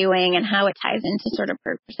what we're doing and how it ties into sort of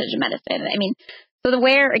precision medicine. I mean, so the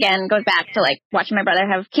where, again, goes back to like watching my brother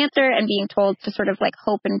have cancer and being told to sort of like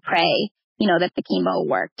hope and pray, that the chemo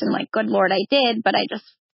worked. And like, good Lord, I did. But I just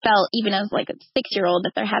felt, even as like a 6-year-old,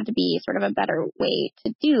 that there had to be sort of a better way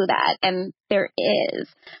to do that. And there is.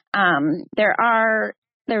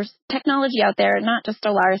 There's technology out there, not just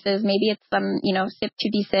Alaris's, maybe it's some,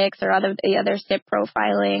 CYP2D6 or the other CYP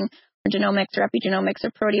profiling or genomics or epigenomics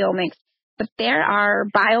or proteomics. But there are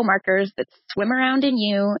biomarkers that swim around in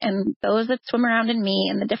you and those that swim around in me,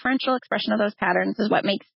 and the differential expression of those patterns is what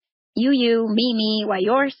makes you, me, why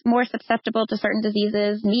you're more susceptible to certain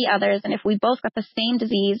diseases, me, others. And if we both got the same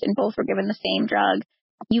disease and both were given the same drug,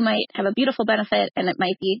 you might have a beautiful benefit and it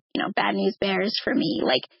might be, bad news bears for me.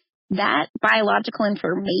 Like, that biological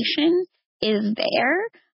information is there.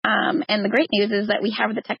 And the great news is that we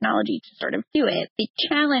have the technology to sort of do it. The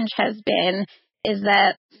challenge is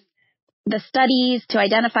that the studies to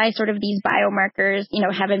identify sort of these biomarkers,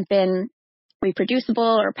 haven't been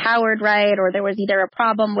reproducible or powered right, or there was either a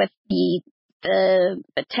problem with the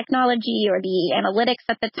technology or the analytics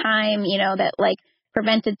at the time, that like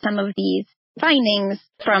prevented some of these findings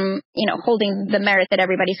from, holding the merit that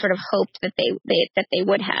everybody sort of hoped that they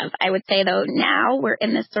would have. I would say though, now we're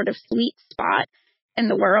in this sort of sweet spot in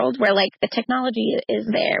the world where like the technology is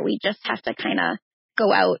there. We just have to kind of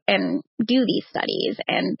go out and do these studies.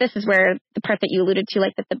 And this is where the part that you alluded to,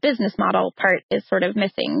 like that the business model part is sort of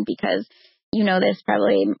missing, because this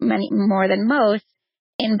probably many more than most.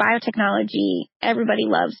 In biotechnology, everybody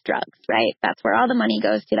loves drugs, right? That's where all the money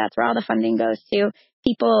goes to. That's where all the funding goes to.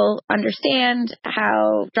 People understand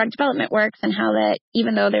how drug development works and how that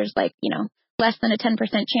even though there's like, less than a 10%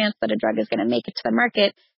 chance that a drug is going to make it to the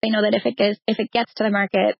market, they know that if it gets to the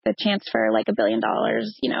market, the chance for like $1 billion,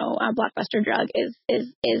 a blockbuster drug is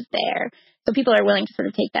there. So people are willing to sort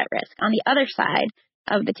of take that risk. On the other side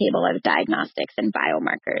of the table are diagnostics and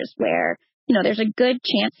biomarkers where there's a good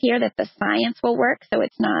chance here that the science will work. So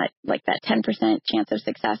it's not like that 10% chance of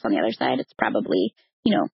success on the other side. It's probably,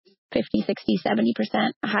 50, 60,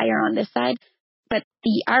 70% higher on this side. But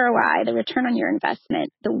the ROI, the return on your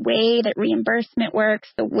investment, the way that reimbursement works,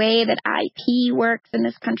 the way that IP works in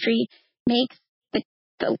this country makes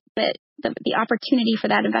the opportunity for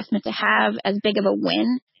that investment to have as big of a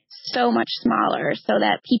win so much smaller, so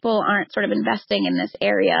that people aren't sort of investing in this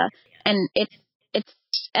area. And it's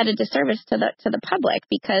at a disservice to the public,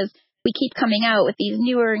 because we keep coming out with these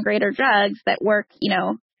newer and greater drugs that work,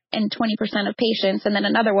 in 20% of patients, and then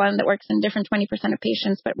another one that works in different 20% of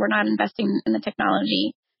patients, but we're not investing in the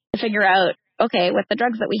technology to figure out, okay, with the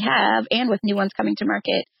drugs that we have and with new ones coming to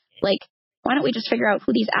market, like, why don't we just figure out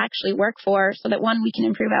who these actually work for, so that one, we can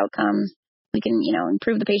improve outcomes, we can,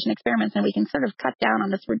 improve the patient experiments, and we can sort of cut down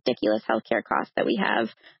on this ridiculous healthcare cost that we have,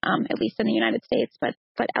 at least in the United States, but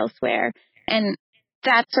elsewhere. And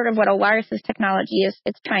that's sort of what Alaris's technology is.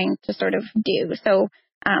 It's trying to sort of do. So,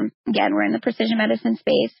 again, we're in the precision medicine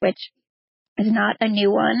space, which is not a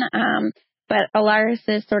new one. But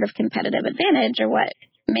Alaris's sort of competitive advantage, or what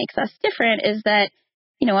makes us different, is that,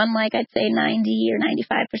 unlike I'd say 90 or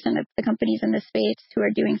 95% of the companies in this space who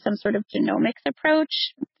are doing some sort of genomics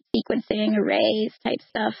approach, sequencing, arrays type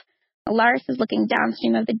stuff, Alaris is looking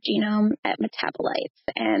downstream of the genome at metabolites.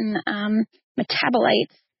 And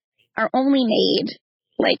metabolites are only made,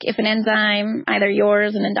 like if an enzyme, either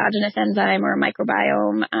yours, an endogenous enzyme, or a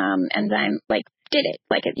microbiome enzyme, like did it.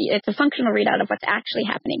 Like it's a functional readout of what's actually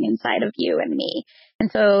happening inside of you and me.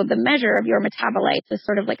 And so the measure of your metabolites is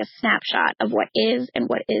sort of like a snapshot of what is and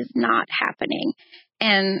what is not happening.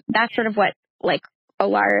 And that's sort of what like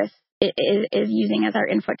Alaris is using as our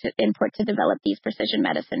input to develop these precision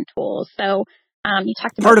medicine tools. So you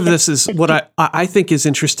talked about part of this is what I think is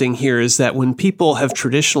interesting here is that when people have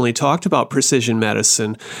traditionally talked about precision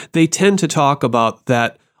medicine, they tend to talk about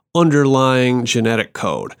that underlying genetic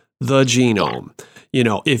code, the genome.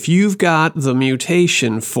 If you've got the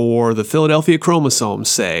mutation for the Philadelphia chromosome,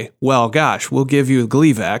 say, well, gosh, we'll give you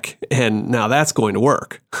Gleevec, and now that's going to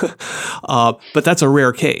work. But that's a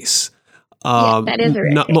rare case. That is a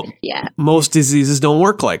rare case. Yeah. Most diseases don't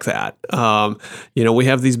work like that. We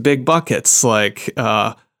have these big buckets like,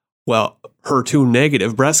 HER2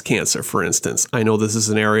 negative breast cancer, for instance. I know this is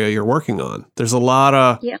an area you're working on. There's a lot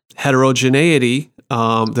of heterogeneity.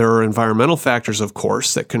 There are environmental factors, of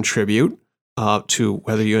course, that contribute to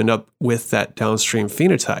whether you end up with that downstream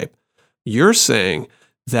phenotype. You're saying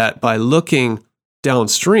that by looking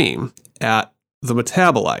downstream at the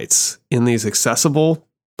metabolites in these accessible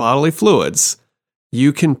bodily fluids,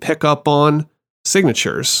 you can pick up on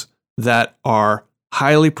signatures that are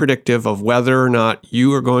highly predictive of whether or not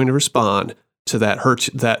you are going to respond to that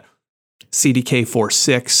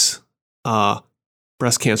CDK4/6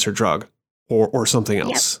 breast cancer drug or something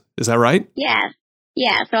else. Yep. Is that right? Yeah.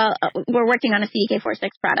 Yeah. So we're working on a CDK4/6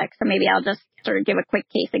 product. So maybe I'll just sort of give a quick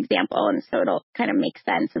case example, and so it'll kind of make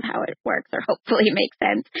sense of how it works, or hopefully make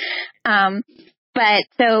sense. But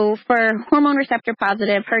so for hormone receptor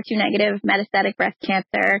positive, HER2 negative metastatic breast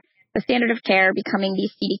cancer, the standard of care becoming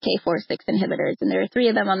these CDK4/6 inhibitors. And there are 3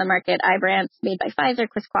 of them on the market: Ibrance, made by Pfizer;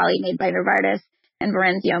 Quisquali, made by Novartis; and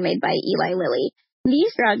Verenzio, made by Eli Lilly.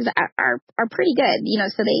 These drugs are pretty good,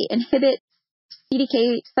 so they inhibit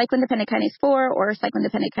CDK, cyclin-dependent kinase 4 or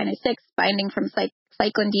cyclin-dependent kinase 6, binding from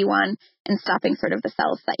cyclin D1 and stopping sort of the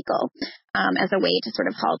cell cycle as a way to sort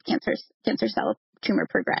of halt cancer cell tumor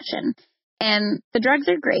progression. And the drugs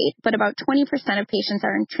are great, but about 20% of patients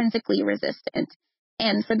are intrinsically resistant.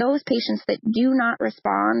 And for those patients that do not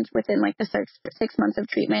respond within like the 6 months of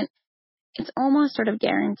treatment, it's almost sort of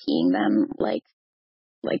guaranteeing them like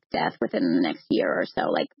death within the next year or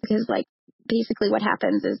so. Because basically what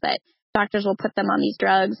happens is that doctors will put them on these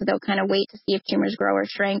drugs. They'll kind of wait to see if tumors grow or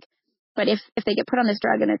shrink. But if they get put on this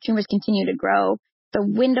drug and their tumors continue to grow, the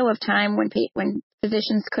window of time when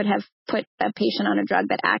physicians could have put a patient on a drug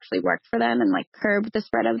that actually worked for them and curbed the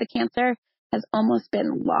spread of the cancer has almost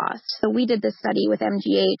been lost. So we did this study with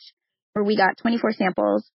MGH where we got 24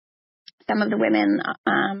 samples. Some of the women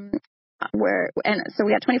so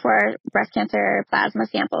we got 24 breast cancer plasma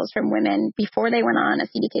samples from women before they went on a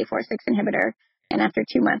CDK4/6 inhibitor and after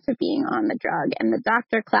 2 months of being on the drug. And the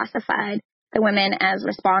doctor classified the women as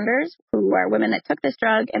responders, who were women that took this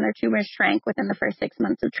drug and their tumors shrank within the first 6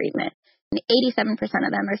 months of treatment. And 87%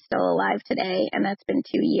 of them are still alive today, and that's been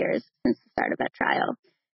 2 years since the start of that trial.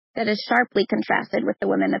 That is sharply contrasted with the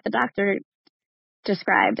women that the doctor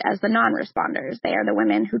described as the non-responders. They are the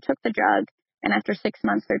women who took the drug, and after 6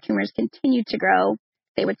 months, their tumors continued to grow.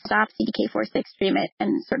 They would stop CDK4/6 treatment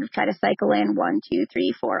and sort of try to cycle in 1, 2,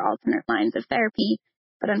 3, 4 alternate lines of therapy.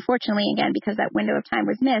 But unfortunately, again, because that window of time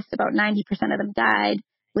was missed, about 90% of them died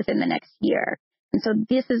within the next year. And so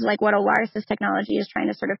this is what Olaris' technology is trying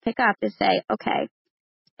to sort of pick up, is say, okay,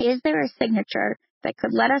 is there a signature that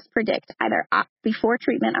could let us predict either before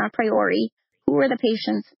treatment a priori who are the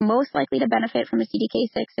patients most likely to benefit from a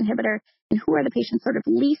CDK6 inhibitor and who are the patients sort of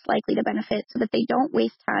least likely to benefit, so that they don't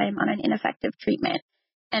waste time on an ineffective treatment?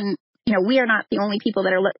 And, we are not the only people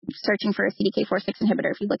that are searching for a CDK4/6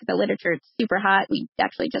 inhibitor. If you look at the literature, it's super hot. We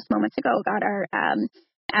actually just moments ago got our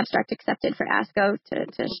abstract accepted for ASCO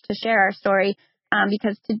to share our story,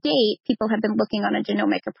 because to date, people have been looking on a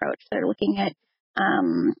genomic approach. They're looking at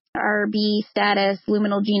RB status,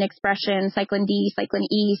 luminal gene expression, cyclin D, cyclin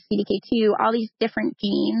E, CDK2, all these different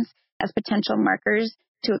genes as potential markers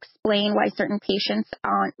to explain why certain patients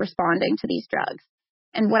aren't responding to these drugs.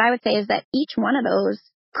 And what I would say is that each one of those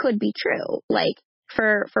could be true.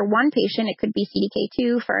 For one patient, it could be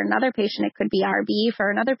CDK2. For another patient, it could be RB. For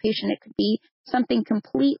another patient, it could be something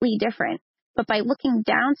completely different. But by looking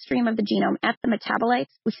downstream of the genome at the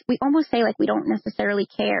metabolites, we almost say we don't necessarily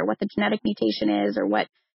care what the genetic mutation is, or what,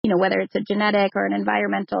 whether it's a genetic or an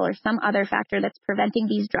environmental or some other factor that's preventing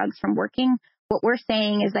these drugs from working. What we're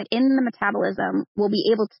saying is that in the metabolism, we'll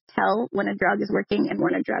be able to tell when a drug is working and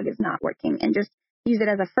when a drug is not working, and just use it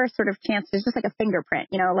as a first sort of chance. It's just like a fingerprint,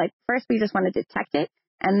 first we just want to detect it,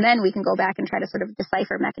 and then we can go back and try to sort of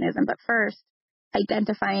decipher mechanism. But first,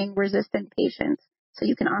 identifying resistant patients so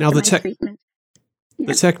you can optimize treatment. Yeah.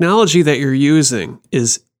 The technology that you're using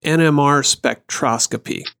is NMR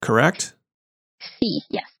spectroscopy, correct?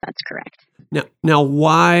 Yes, that's correct. Now,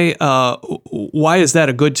 why is that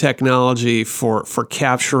a good technology for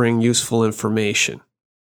capturing useful information?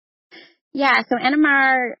 Yeah, so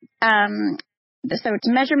NMR, so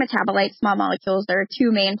to measure metabolites, small molecules, there are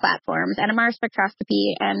 2 main platforms, NMR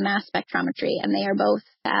spectroscopy and mass spectrometry, and they are both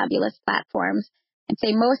fabulous platforms. I'd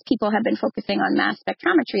say most people have been focusing on mass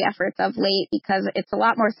spectrometry efforts of late because it's a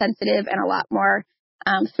lot more sensitive and a lot more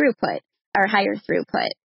throughput, or higher throughput.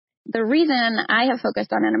 The reason I have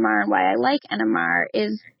focused on NMR and why I like NMR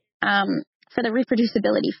is for the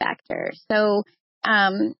reproducibility factor. So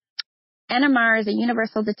NMR is a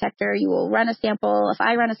universal detector. You will run a sample. If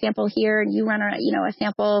I run a sample here and you run a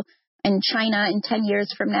sample in China in 10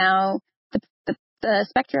 years from now, the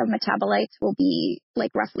spectrum of metabolites will be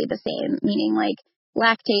roughly the same, meaning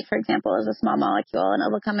lactate, for example, is a small molecule and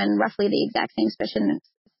it will come in roughly the exact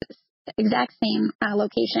same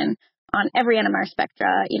location on every NMR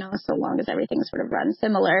spectra, so long as everything sort of runs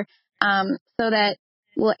similar, so that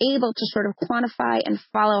we're able to sort of quantify and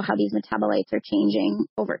follow how these metabolites are changing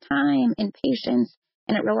over time in patients.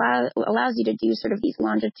 And it allows you to do sort of these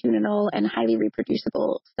longitudinal and highly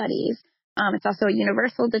reproducible studies. It's also a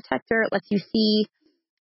universal detector. It lets you see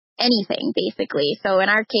anything, basically. So in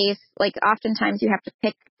our case, like oftentimes you have to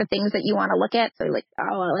pick the things that you want to look at. So like,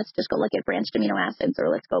 let's just go look at branched amino acids, or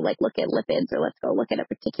let's go like look at lipids, or let's go look at a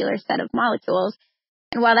particular set of molecules.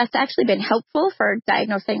 And while that's actually been helpful for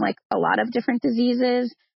diagnosing like a lot of different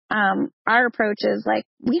diseases, our approach is like,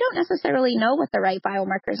 we don't necessarily know what the right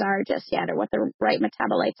biomarkers are just yet, or what the right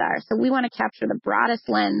metabolites are. So we want to capture the broadest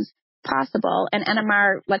lens possible, and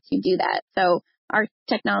NMR lets you do that. So our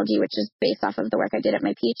technology, which is based off of the work I did at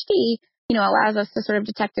my PhD, allows us to sort of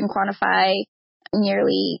detect and quantify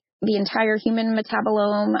nearly the entire human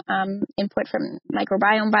metabolome, input from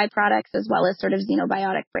microbiome byproducts, as well as sort of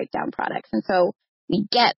xenobiotic breakdown products. And so we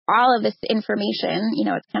get all of this information,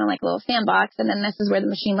 it's kind of like a little sandbox. And then this is where the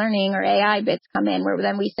machine learning or AI bits come in, where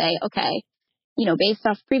then we say, okay, based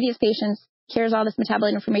off previous patients, here's all this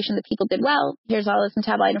metabolite information that people did well. Here's all this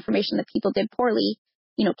metabolite information that people did poorly.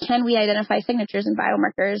 Can we identify signatures and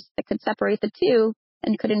biomarkers that could separate the two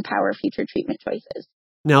and could empower future treatment choices?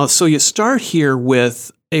 Now, so you start here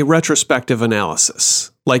with a retrospective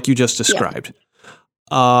analysis, like you just described.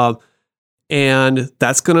 Yeah. And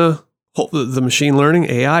that's going to, the machine learning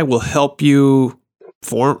AI will help you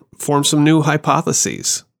form some new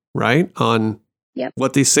hypotheses, right? On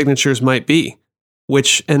what these signatures might be.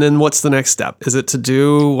 And then what's the next step? Is it to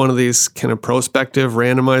do one of these kind of prospective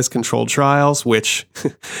randomized controlled trials, which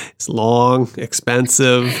is long,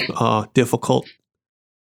 expensive, difficult?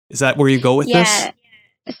 Is that where you go with this?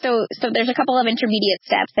 So there's a couple of intermediate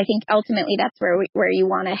steps. I think ultimately that's where you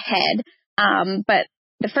want to head. But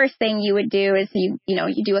the first thing you would do is you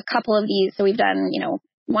do a couple of these. So we've done,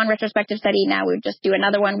 one retrospective study. Now we just do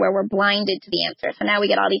another one where we're blinded to the answer. So now we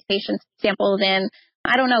get all these patients samples in.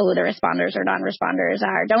 I don't know who the responders or non-responders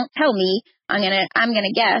are. Don't tell me. I'm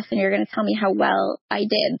gonna guess, and you're gonna tell me how well I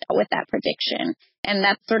did with that prediction. And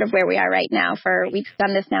that's sort of where we are right now. We've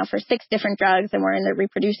done this now for 6 different drugs, and we're in the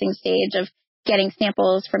reproducing stage of getting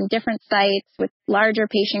samples from different sites with larger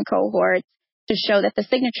patient cohorts to show that the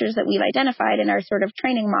signatures that we've identified in our sort of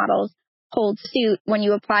training models hold suit when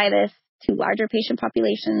you apply this to larger patient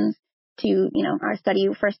populations.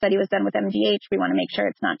 Our first study was done with MGH. We want to make sure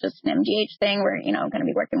it's not just an MGH thing. We're, going to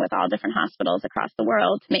be working with all different hospitals across the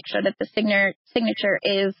world to make sure that the signature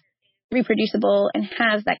is reproducible and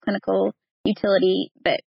has that clinical utility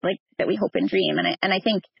that we hope and dream. And I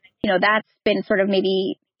think, that's been sort of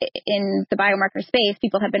maybe in the biomarker space,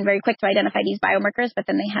 people have been very quick to identify these biomarkers, but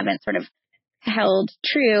then they haven't sort of held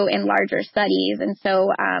true in larger studies. And so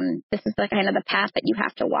this is the kind of the path that you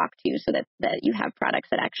have to walk to so that you have products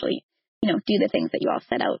that actually, do the things that you all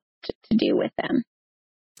set out to do with them.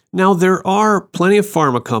 Now, there are plenty of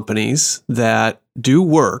pharma companies that do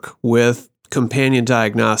work with companion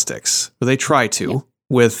diagnostics, or they try to,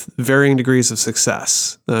 with varying degrees of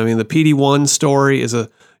success. I mean, the PD-1 story is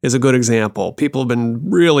a good example. People have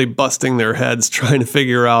been really busting their heads trying to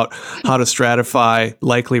figure out how to stratify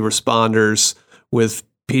likely responders with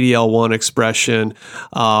PD-L1 expression.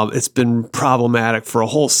 It's been problematic for a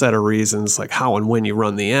whole set of reasons, like how and when you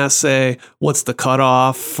run the assay, what's the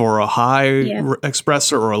cutoff for a high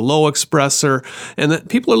expressor or a low expressor, and that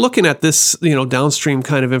people are looking at this, downstream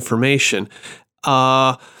kind of information.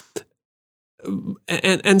 And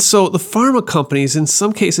so the pharma companies, in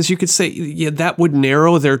some cases, you could say, that would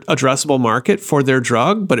narrow their addressable market for their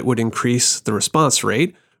drug, but it would increase the response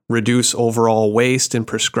rate, reduce overall waste in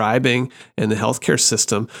prescribing in the healthcare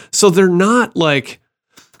system. So they're not like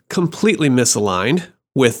completely misaligned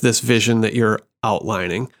with this vision that you're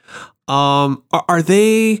outlining. Are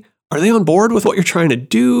they on board with what you're trying to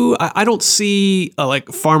do? I don't see like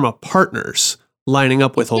pharma partners lining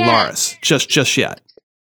up with Olaris just yet.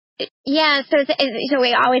 Yeah, so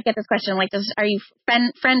we always get this question, like, are you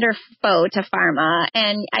friend or foe to pharma?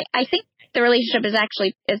 And I think the relationship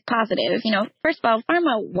is positive. First of all,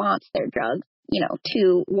 pharma wants their drugs,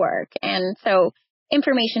 to work. And so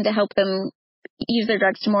information to help them use their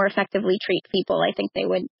drugs to more effectively treat people, I think they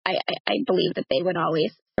would, I believe that they would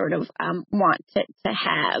always sort of want to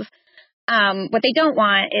have. What they don't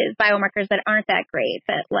want is biomarkers that aren't that great,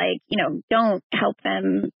 that don't help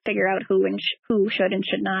them figure out who should and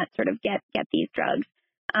should not sort of get these drugs.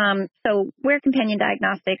 So where companion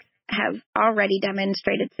diagnostics have already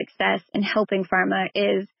demonstrated success in helping pharma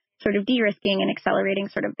is sort of de-risking and accelerating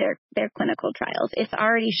sort of their clinical trials. It's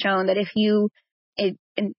already shown that I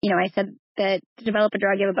said that to develop a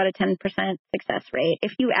drug, you have about a 10% success rate.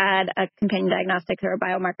 If you add a companion diagnostic or a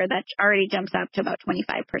biomarker, that already jumps up to about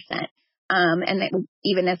 25%. And that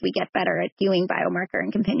even as we get better at doing biomarker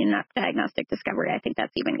and companion diagnostic discovery, I think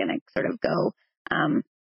that's even going to sort of go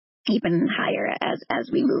even higher as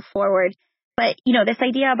we move forward. But, this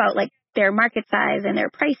idea about like their market size and their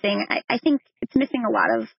pricing, I think it's missing a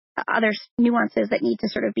lot of other nuances that need to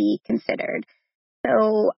sort of be considered.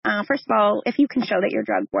 So first of all, if you can show that your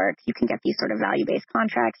drug works, you can get these sort of value-based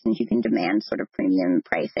contracts and you can demand sort of premium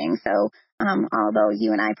pricing. So although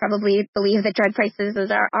you and I probably believe that drug prices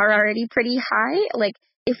are already pretty high, like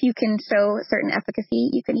if you can show certain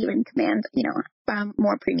efficacy, you can even command,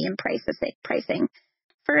 more premium pricing.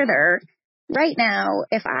 Further, right now,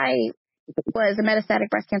 if I was a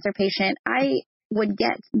metastatic breast cancer patient, I would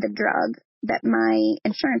get the drug that my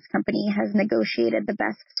insurance company has negotiated the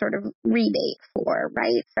best sort of rebate for,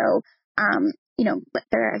 right? So,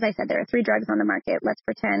 as I said, there are 3 drugs on the market. Let's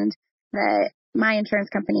pretend that my insurance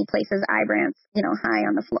company places Ibrance, high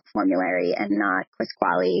on the formulary and not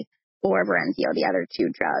Quisquali or Verenzio, the other 2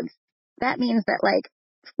 drugs. That means that like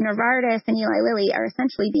Novartis and Eli Lilly are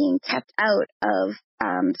essentially being kept out of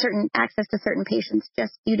certain access to certain patients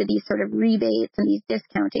just due to these sort of rebates and these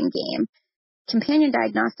discounting games. Companion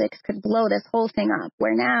diagnostics could blow this whole thing up,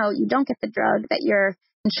 where now you don't get the drug that your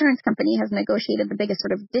insurance company has negotiated the biggest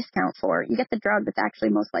sort of discount for. You get the drug that's actually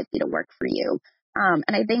most likely to work for you.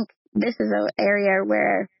 And I think this is an area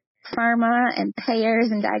where pharma and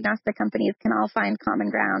payers and diagnostic companies can all find common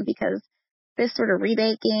ground, because this sort of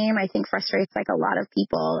rebate game, I think, frustrates like a lot of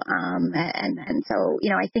people. And so,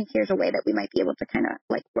 I think here's a way that we might be able to kind of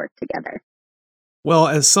like work together. Well,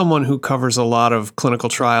 as someone who covers a lot of clinical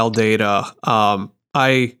trial data,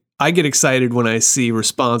 I get excited when I see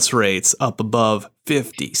response rates up above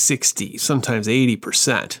 50, 60, sometimes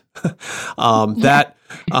 80%. That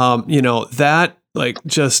like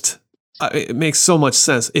just it makes so much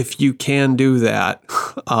sense if you can do that.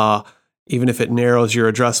 Even if it narrows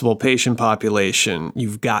your addressable patient population,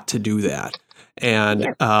 you've got to do that. And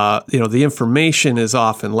the information is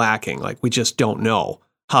often lacking. Like we just don't know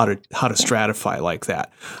how to stratify like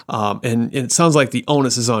that. And it sounds like the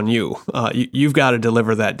onus is on you. You've got to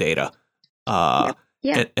deliver that data.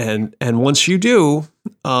 And once you do,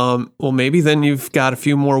 maybe then you've got a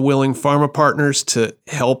few more willing pharma partners to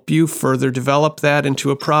help you further develop that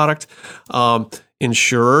into a product.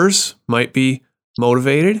 Insurers might be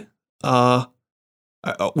motivated.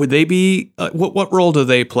 Would they be? What role do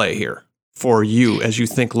they play here for you as you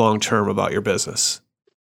think long term about your business?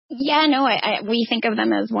 Yeah, no, we think of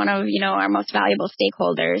them as one of, our most valuable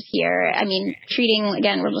stakeholders here. I mean,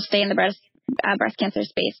 we'll just stay in the breast cancer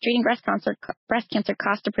space. Treating breast cancer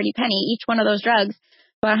costs a pretty penny. Each one of those drugs,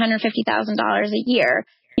 about $150,000 a year.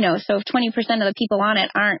 So if 20% of the people on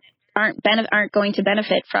it aren't going to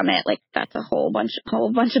benefit from it, like that's a whole bunch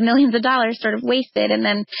of millions of dollars sort of wasted. And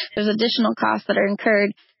then there's additional costs that are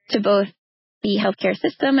incurred to both the healthcare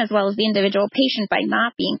system as well as the individual patient by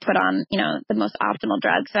not being put on, the most optimal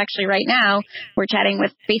drugs. So actually right now we're chatting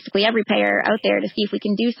with basically every payer out there to see if we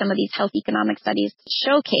can do some of these health economic studies to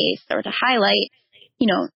showcase or to highlight,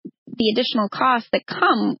 the additional costs that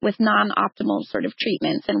come with non-optimal sort of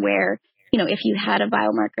treatments, and where, if you had a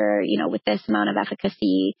biomarker, with this amount of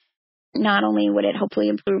efficacy, not only would it hopefully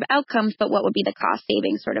improve outcomes, but what would be the cost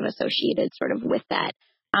savings sort of associated sort of with that.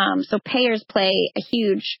 So payers play a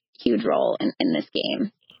huge role in this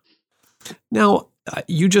game. Now,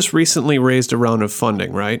 you just recently raised a round of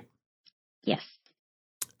funding, right? Yes.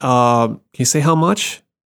 Can you say how much?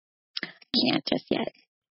 Can't just yet.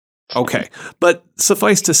 Okay. But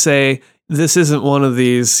suffice to say, this isn't one of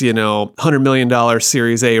these, $100 million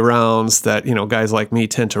Series A rounds that, guys like me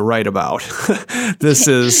tend to write about. This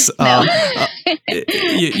is,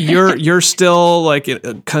 you're still like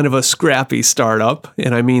kind of a scrappy startup.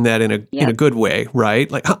 And I mean that in a good way, right?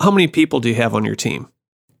 Like how many people do you have on your team?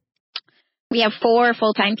 We have 4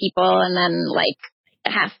 full-time people and then like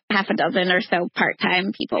half a dozen or so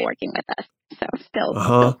part-time people working with us. So still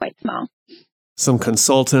quite small. Some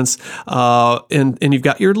consultants, and you've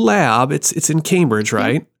got your lab. It's in Cambridge,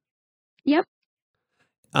 right? Yep.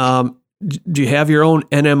 Do you have your own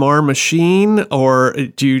NMR machine, or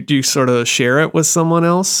do you sort of share it with someone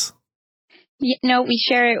else? No, we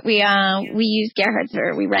share it. We use Gerhardt's,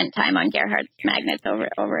 or we rent time on Gerhardt's magnets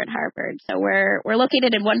over at Harvard. So we're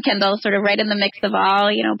located in One Kendall, sort of right in the mix of all,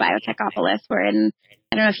 Biotechnopolis. We're in.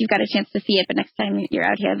 I don't know if you've got a chance to see it, but next time you're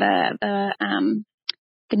out here,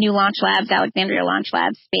 the new launch labs, Alexandria launch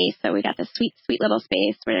lab space. So we got this sweet little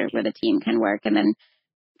space where the team can work. And then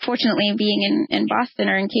fortunately, being in Boston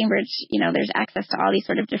or in Cambridge, there's access to all these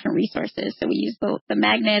sort of different resources. So we use both the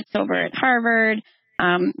magnets over at Harvard,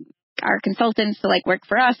 our consultants to work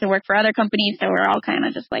for us and work for other companies. So we're all kind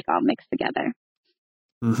of just all mixed together.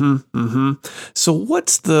 So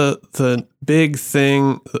what's the big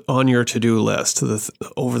thing on your to-do list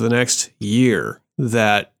over the next year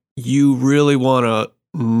that you really want to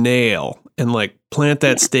nail and plant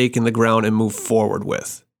that stake in the ground and move forward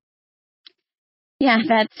with? Yeah,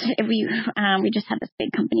 we just had this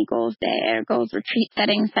big company goals day or goals retreat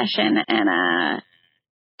setting session, and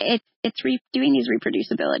it's doing these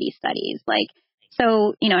reproducibility studies.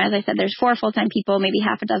 So, as I said, there's 4 full-time people, maybe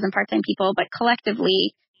half a dozen part-time people, but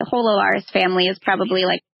collectively, the whole Alaris family is probably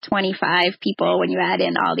 25 people when you add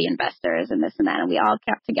in all the investors and this and that. And we all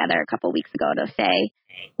got together a couple weeks ago to say,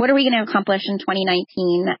 what are we going to accomplish in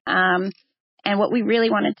 2019? And what we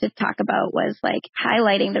really wanted to talk about was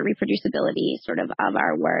highlighting the reproducibility sort of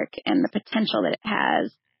our work and the potential that it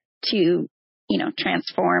has to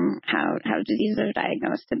transform how diseases are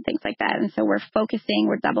diagnosed and things like that. And so we're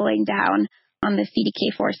doubling down on the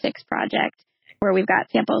CDK4/6 project, where we've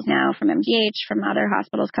got samples now from MGH, from other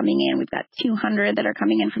hospitals coming in. We've got 200 that are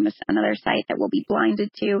coming in from another site that we'll be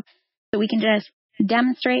blinded to. So we can just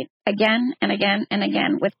demonstrate again and again and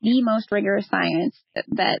again with the most rigorous science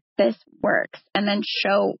that this works, and then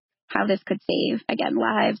show how this could save, again,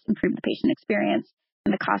 lives, improve the patient experience,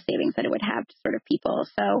 and the cost savings that it would have to sort of people.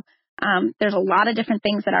 So there's a lot of different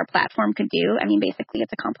things that our platform could do. I mean, basically,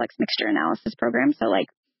 it's a complex mixture analysis program. So,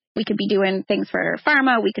 we could be doing things for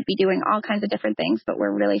pharma. We could be doing all kinds of different things. But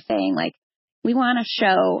we're really saying, we want to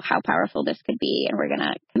show how powerful this could be. And we're going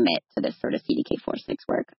to commit to this sort of CDK4/6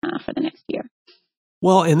 work for the next year.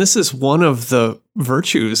 Well, and this is one of the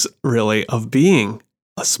virtues, really, of being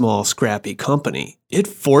a small, scrappy company. It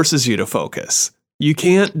forces you to focus. You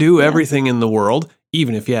can't do everything in the world.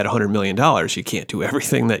 Even if you had $100 million, you can't do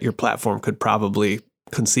everything that your platform could probably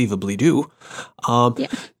conceivably do.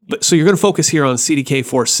 But so you're going to focus here on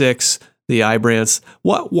CDK4/6, the Ibrance.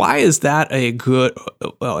 Why is that a good,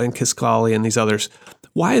 and Kisqali and these others,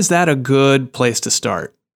 why is that a good place to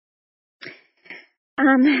start?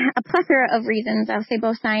 A plethora of reasons. I'll say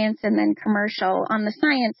both science and then commercial. On the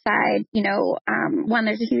science side, one,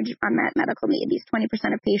 there's a huge unmet medical need. These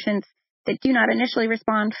 20% of patients that do not initially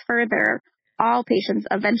respond, further, all patients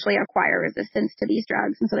eventually acquire resistance to these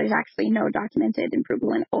drugs. And so there's actually no documented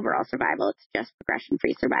improvement in overall survival. It's just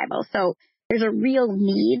progression-free survival. So there's a real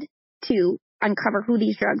need to uncover who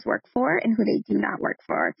these drugs work for and who they do not work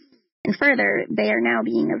for. And further, they are now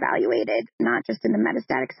being evaluated, not just in the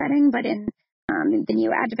metastatic setting, but in the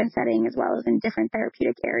neoadjuvant setting, as well as in different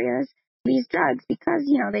therapeutic areas. These drugs, because,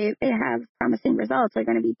 they have promising results, are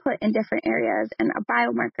going to be put in different areas, and a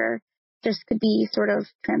biomarker just could be sort of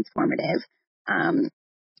transformative.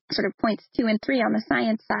 Sort of points 2 and 3 on the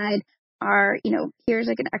science side are, here's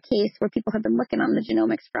a case where people have been looking on the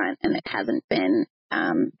genomics front, and it hasn't been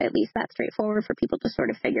at least that straightforward for people to sort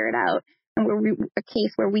of figure it out. And a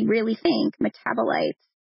case where we really think metabolites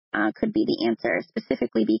could be the answer,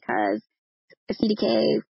 specifically because the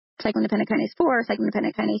CDK, cyclin-dependent kinase 4,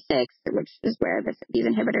 cyclin-dependent kinase 6, which is where these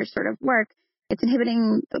inhibitors sort of work, it's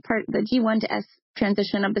inhibiting the G1 to S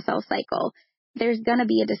transition of the cell cycle. There's going to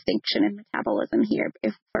be a distinction in metabolism here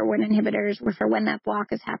for when that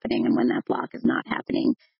block is happening and when that block is not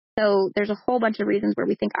happening. So there's a whole bunch of reasons where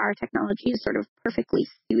we think our technology is sort of perfectly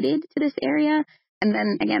suited to this area. And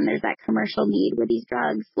then again, there's that commercial need where these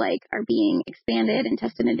drugs are being expanded and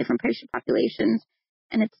tested in different patient populations.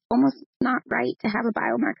 And it's almost not right to have a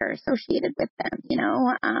biomarker associated with them,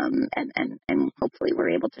 and hopefully we're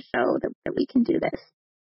able to show that we can do this.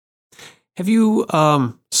 Have you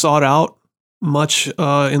sought out much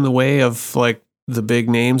in the way of the big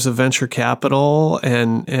names of venture capital?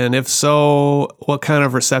 And if so, what kind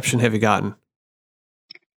of reception have you gotten?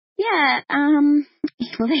 Yeah,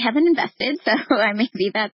 well, they haven't invested, so maybe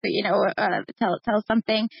that's, tell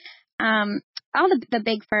something. All the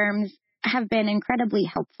big firms have been incredibly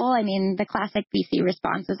helpful. I mean, the classic VC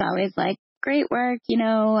response is always great work, you're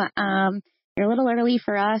a little early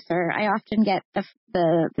for us, or I often get the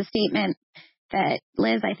statement that,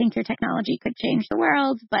 Liz, I think your technology could change the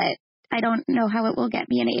world, but I don't know how it will get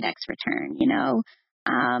me an 8x return,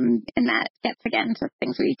 and that gets again to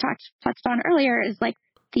things we touched on earlier, is the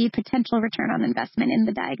potential return on investment in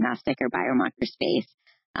the diagnostic or biomarker space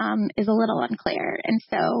is a little unclear. And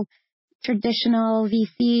so traditional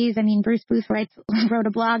VCs, Bruce Booth wrote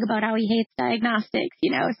a blog about how he hates diagnostics,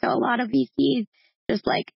 so a lot of VCs just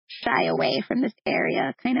shy away from this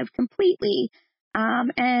area kind of completely.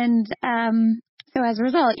 So as a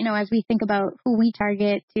result, as we think about who we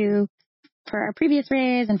target to for our previous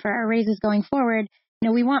raise and for our raises going forward,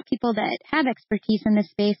 we want people that have expertise in this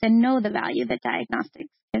space and know the value that diagnostics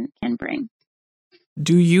can bring.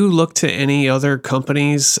 Do you look to any other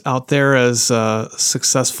companies out there as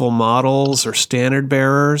successful models or standard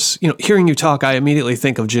bearers? Hearing you talk, I immediately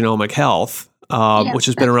think of Genomic Health, which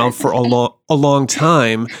has been around for a long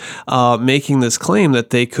time, making this claim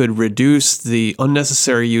that they could reduce the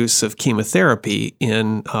unnecessary use of chemotherapy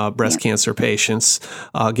in breast cancer patients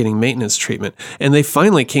getting maintenance treatment. And they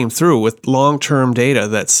finally came through with long-term data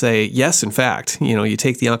that say, yes, in fact, you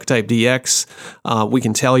take the Oncotype DX, we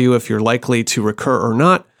can tell you if you're likely to recur or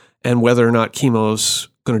not, and whether or not chemo's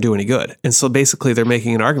going to do any good. And so basically they're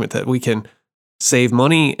making an argument that we can save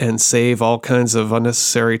money and save all kinds of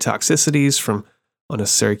unnecessary toxicities from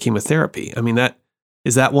unnecessary chemotherapy. I mean,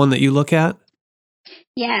 is that one that you look at?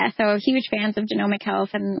 Yeah, so huge fans of Genomic Health,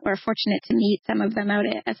 and we're fortunate to meet some of them out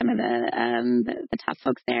at some of the top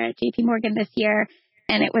folks there at JP Morgan this year.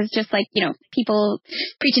 And it was just like, people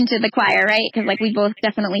preaching to the choir, right? Because we both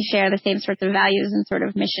definitely share the same sorts of values and sort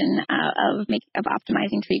of mission of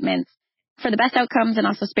optimizing treatments for the best outcomes and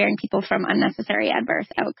also sparing people from unnecessary adverse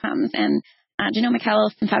outcomes. And Genomic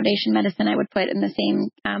Health and Foundation Medicine, I would put in the same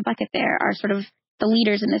bucket there, are sort of the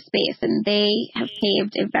leaders in this space, and they have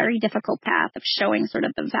paved a very difficult path of showing sort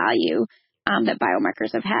of the value that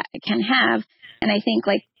biomarkers can have. And I think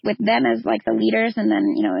with them as the leaders, and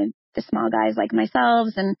then the small guys like myself,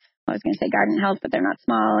 and I was going to say Guardant Health, but they're not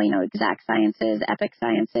small. Exact Sciences, Epic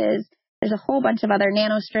Sciences. There's a whole bunch of other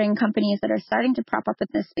nanostring companies that are starting to prop up in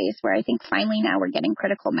this space, where I think finally now we're getting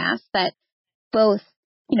critical mass that both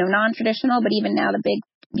non-traditional, but even now the big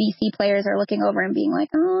VC players are looking over and being like,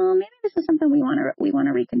 oh, maybe this is something we want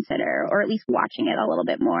to reconsider, or at least watching it a little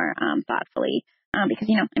bit more thoughtfully. Because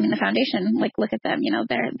the foundation, look at them,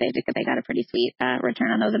 they got a pretty sweet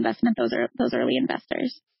return on those investments. Those early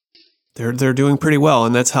investors. They're doing pretty well,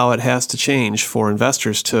 and that's how it has to change for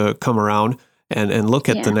investors to come around and look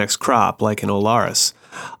at the next crop, like in Olaris.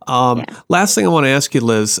 Last thing I want to ask you,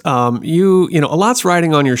 Liz, you a lot's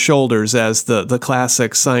riding on your shoulders as the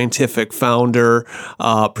classic scientific founder,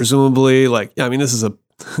 presumably. This is a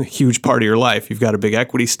huge part of your life. You've got a big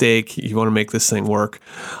equity stake. You want to make this thing work.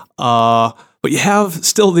 But you have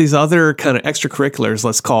still these other kind of extracurriculars,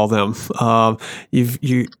 let's call them.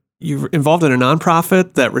 You're involved in a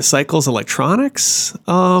nonprofit that recycles electronics.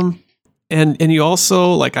 And you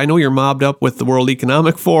also, I know you're mobbed up with the World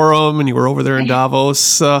Economic Forum, and you were over there in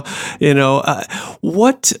Davos.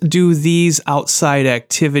 What do these outside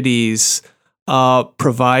activities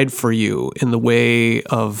provide for you in the way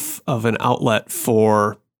of an outlet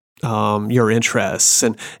for your interests?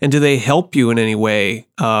 And do they help you in any way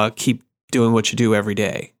keep doing what you do every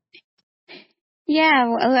day? Yeah,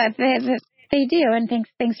 well, they do, and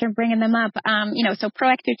thanks for bringing them up. So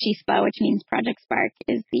Proactive Chispa, which means Project Spark,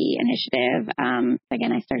 is the initiative.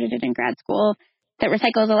 Again, I started it in grad school, that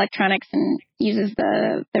recycles electronics and uses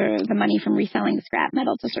the money from reselling the scrap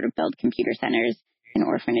metal to sort of build computer centers in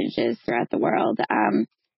orphanages throughout the world.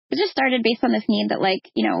 It just started based on this need that,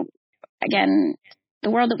 again,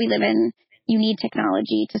 the world that we live in, you need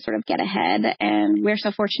technology to sort of get ahead, and we're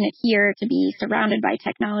so fortunate here to be surrounded by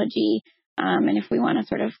technology. And if we want to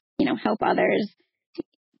sort of, help others,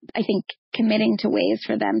 I think committing to ways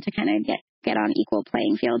for them to kind of get on equal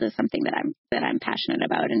playing field is something that I'm passionate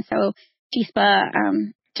about. And so Chispa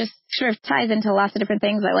just sort of ties into lots of different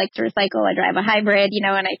things. I like to recycle. I drive a hybrid,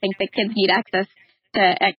 and I think that kids need access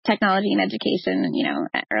to technology and education,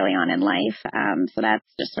 early on in life. So that's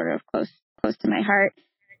just sort of close to my heart.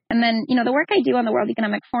 And then, the work I do on the World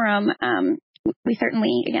Economic Forum, we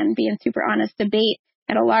certainly, again, being super honest, debate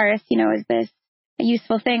at Olaris, is this a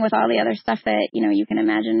useful thing with all the other stuff that, you can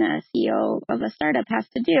imagine a CEO of a startup has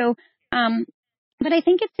to do. But I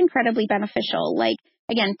think it's incredibly beneficial.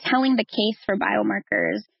 Again, telling the case for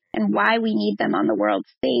biomarkers and why we need them on the world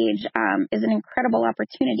stage is an incredible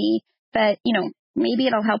opportunity that, maybe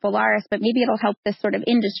it'll help Olaris, but maybe it'll help this sort of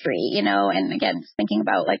industry, and again, just thinking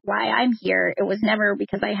about why I'm here, it was never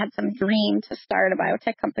because I had some dream to start a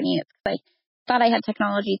biotech company. It's because I thought I had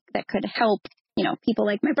technology that could help, people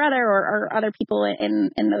like my brother or other people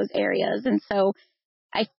in those areas. And so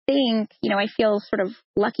I think, I feel sort of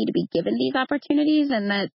lucky to be given these opportunities, and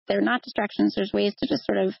that they're not distractions. There's ways to just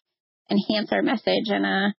sort of enhance our message.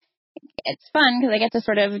 And it's fun because I get to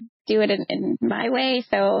sort of do it in my way.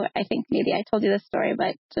 So I think maybe I told you this story,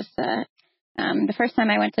 but just the first time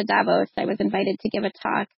I went to Davos, I was invited to give a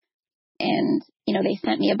talk, and, they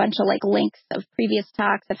sent me a bunch of links of previous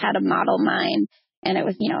talks of how to model mine. And it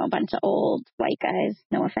was, a bunch of old white guys,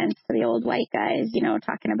 no offense to the old white guys,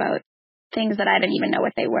 talking about things that I didn't even know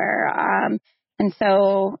what they were. And And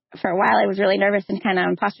so for a while I was really nervous and kind of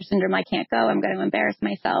imposter syndrome. I can't go. I'm going to embarrass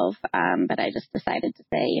myself. But I just decided to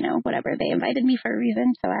say, whatever, they invited me for a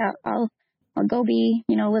reason. So I'll go be,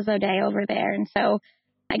 Liz O'Day over there. And so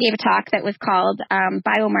I gave a talk that was called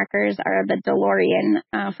Biomarkers Are the DeLorean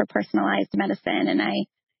for Personalized Medicine. And I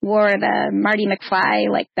wore the Marty McFly,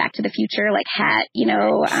 like Back to the Future, like hat, the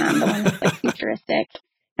one that's like futuristic.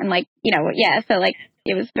 And like, so like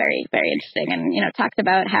it was very, very interesting. And, talked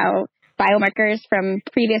about how biomarkers from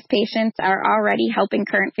previous patients are already helping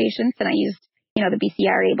current patients. And I used, the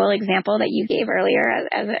BCR-ABL example that you gave earlier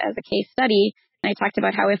as a case study. And I talked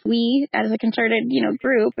about how if we, as a concerted,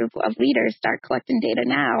 group of leaders, start collecting data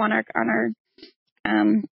now on our current,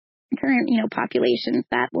 populations,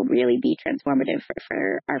 that will really be transformative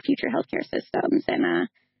for our future healthcare systems. And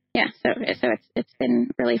so it's been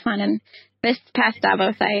really fun. And this past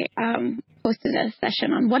Davos, I hosted a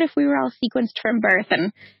session on what if we were all sequenced from birth,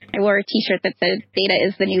 and I wore a T-shirt that said "Data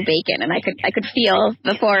is the new bacon," and I could feel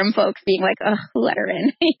the forum folks being like, "Oh, let her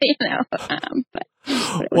in," But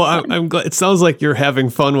well, I'm glad. It sounds like you're having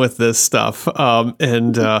fun with this stuff,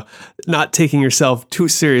 and not taking yourself too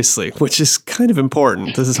seriously, which is kind of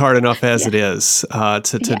important. This is hard enough as it is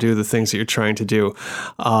to do the things that you're trying to do.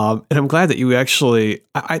 And I'm glad that you actually.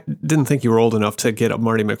 I didn't think you were old enough to get a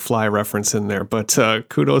Marty McFly reference in there, but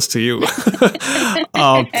kudos to you.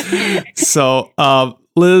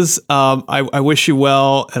 Liz, I wish you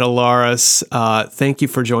well at Alaris. Thank you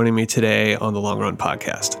for joining me today on the Long Run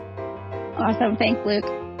Podcast. Awesome. Thanks, Luke.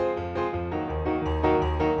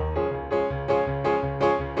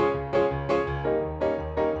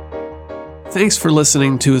 Thanks for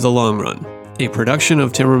listening to The Long Run, a production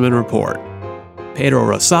of Timmerman Report. Pedro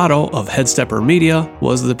Rosado of Headstepper Media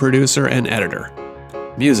was the producer and editor.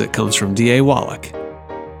 Music comes from D.A. Wallach.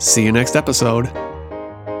 See you next episode.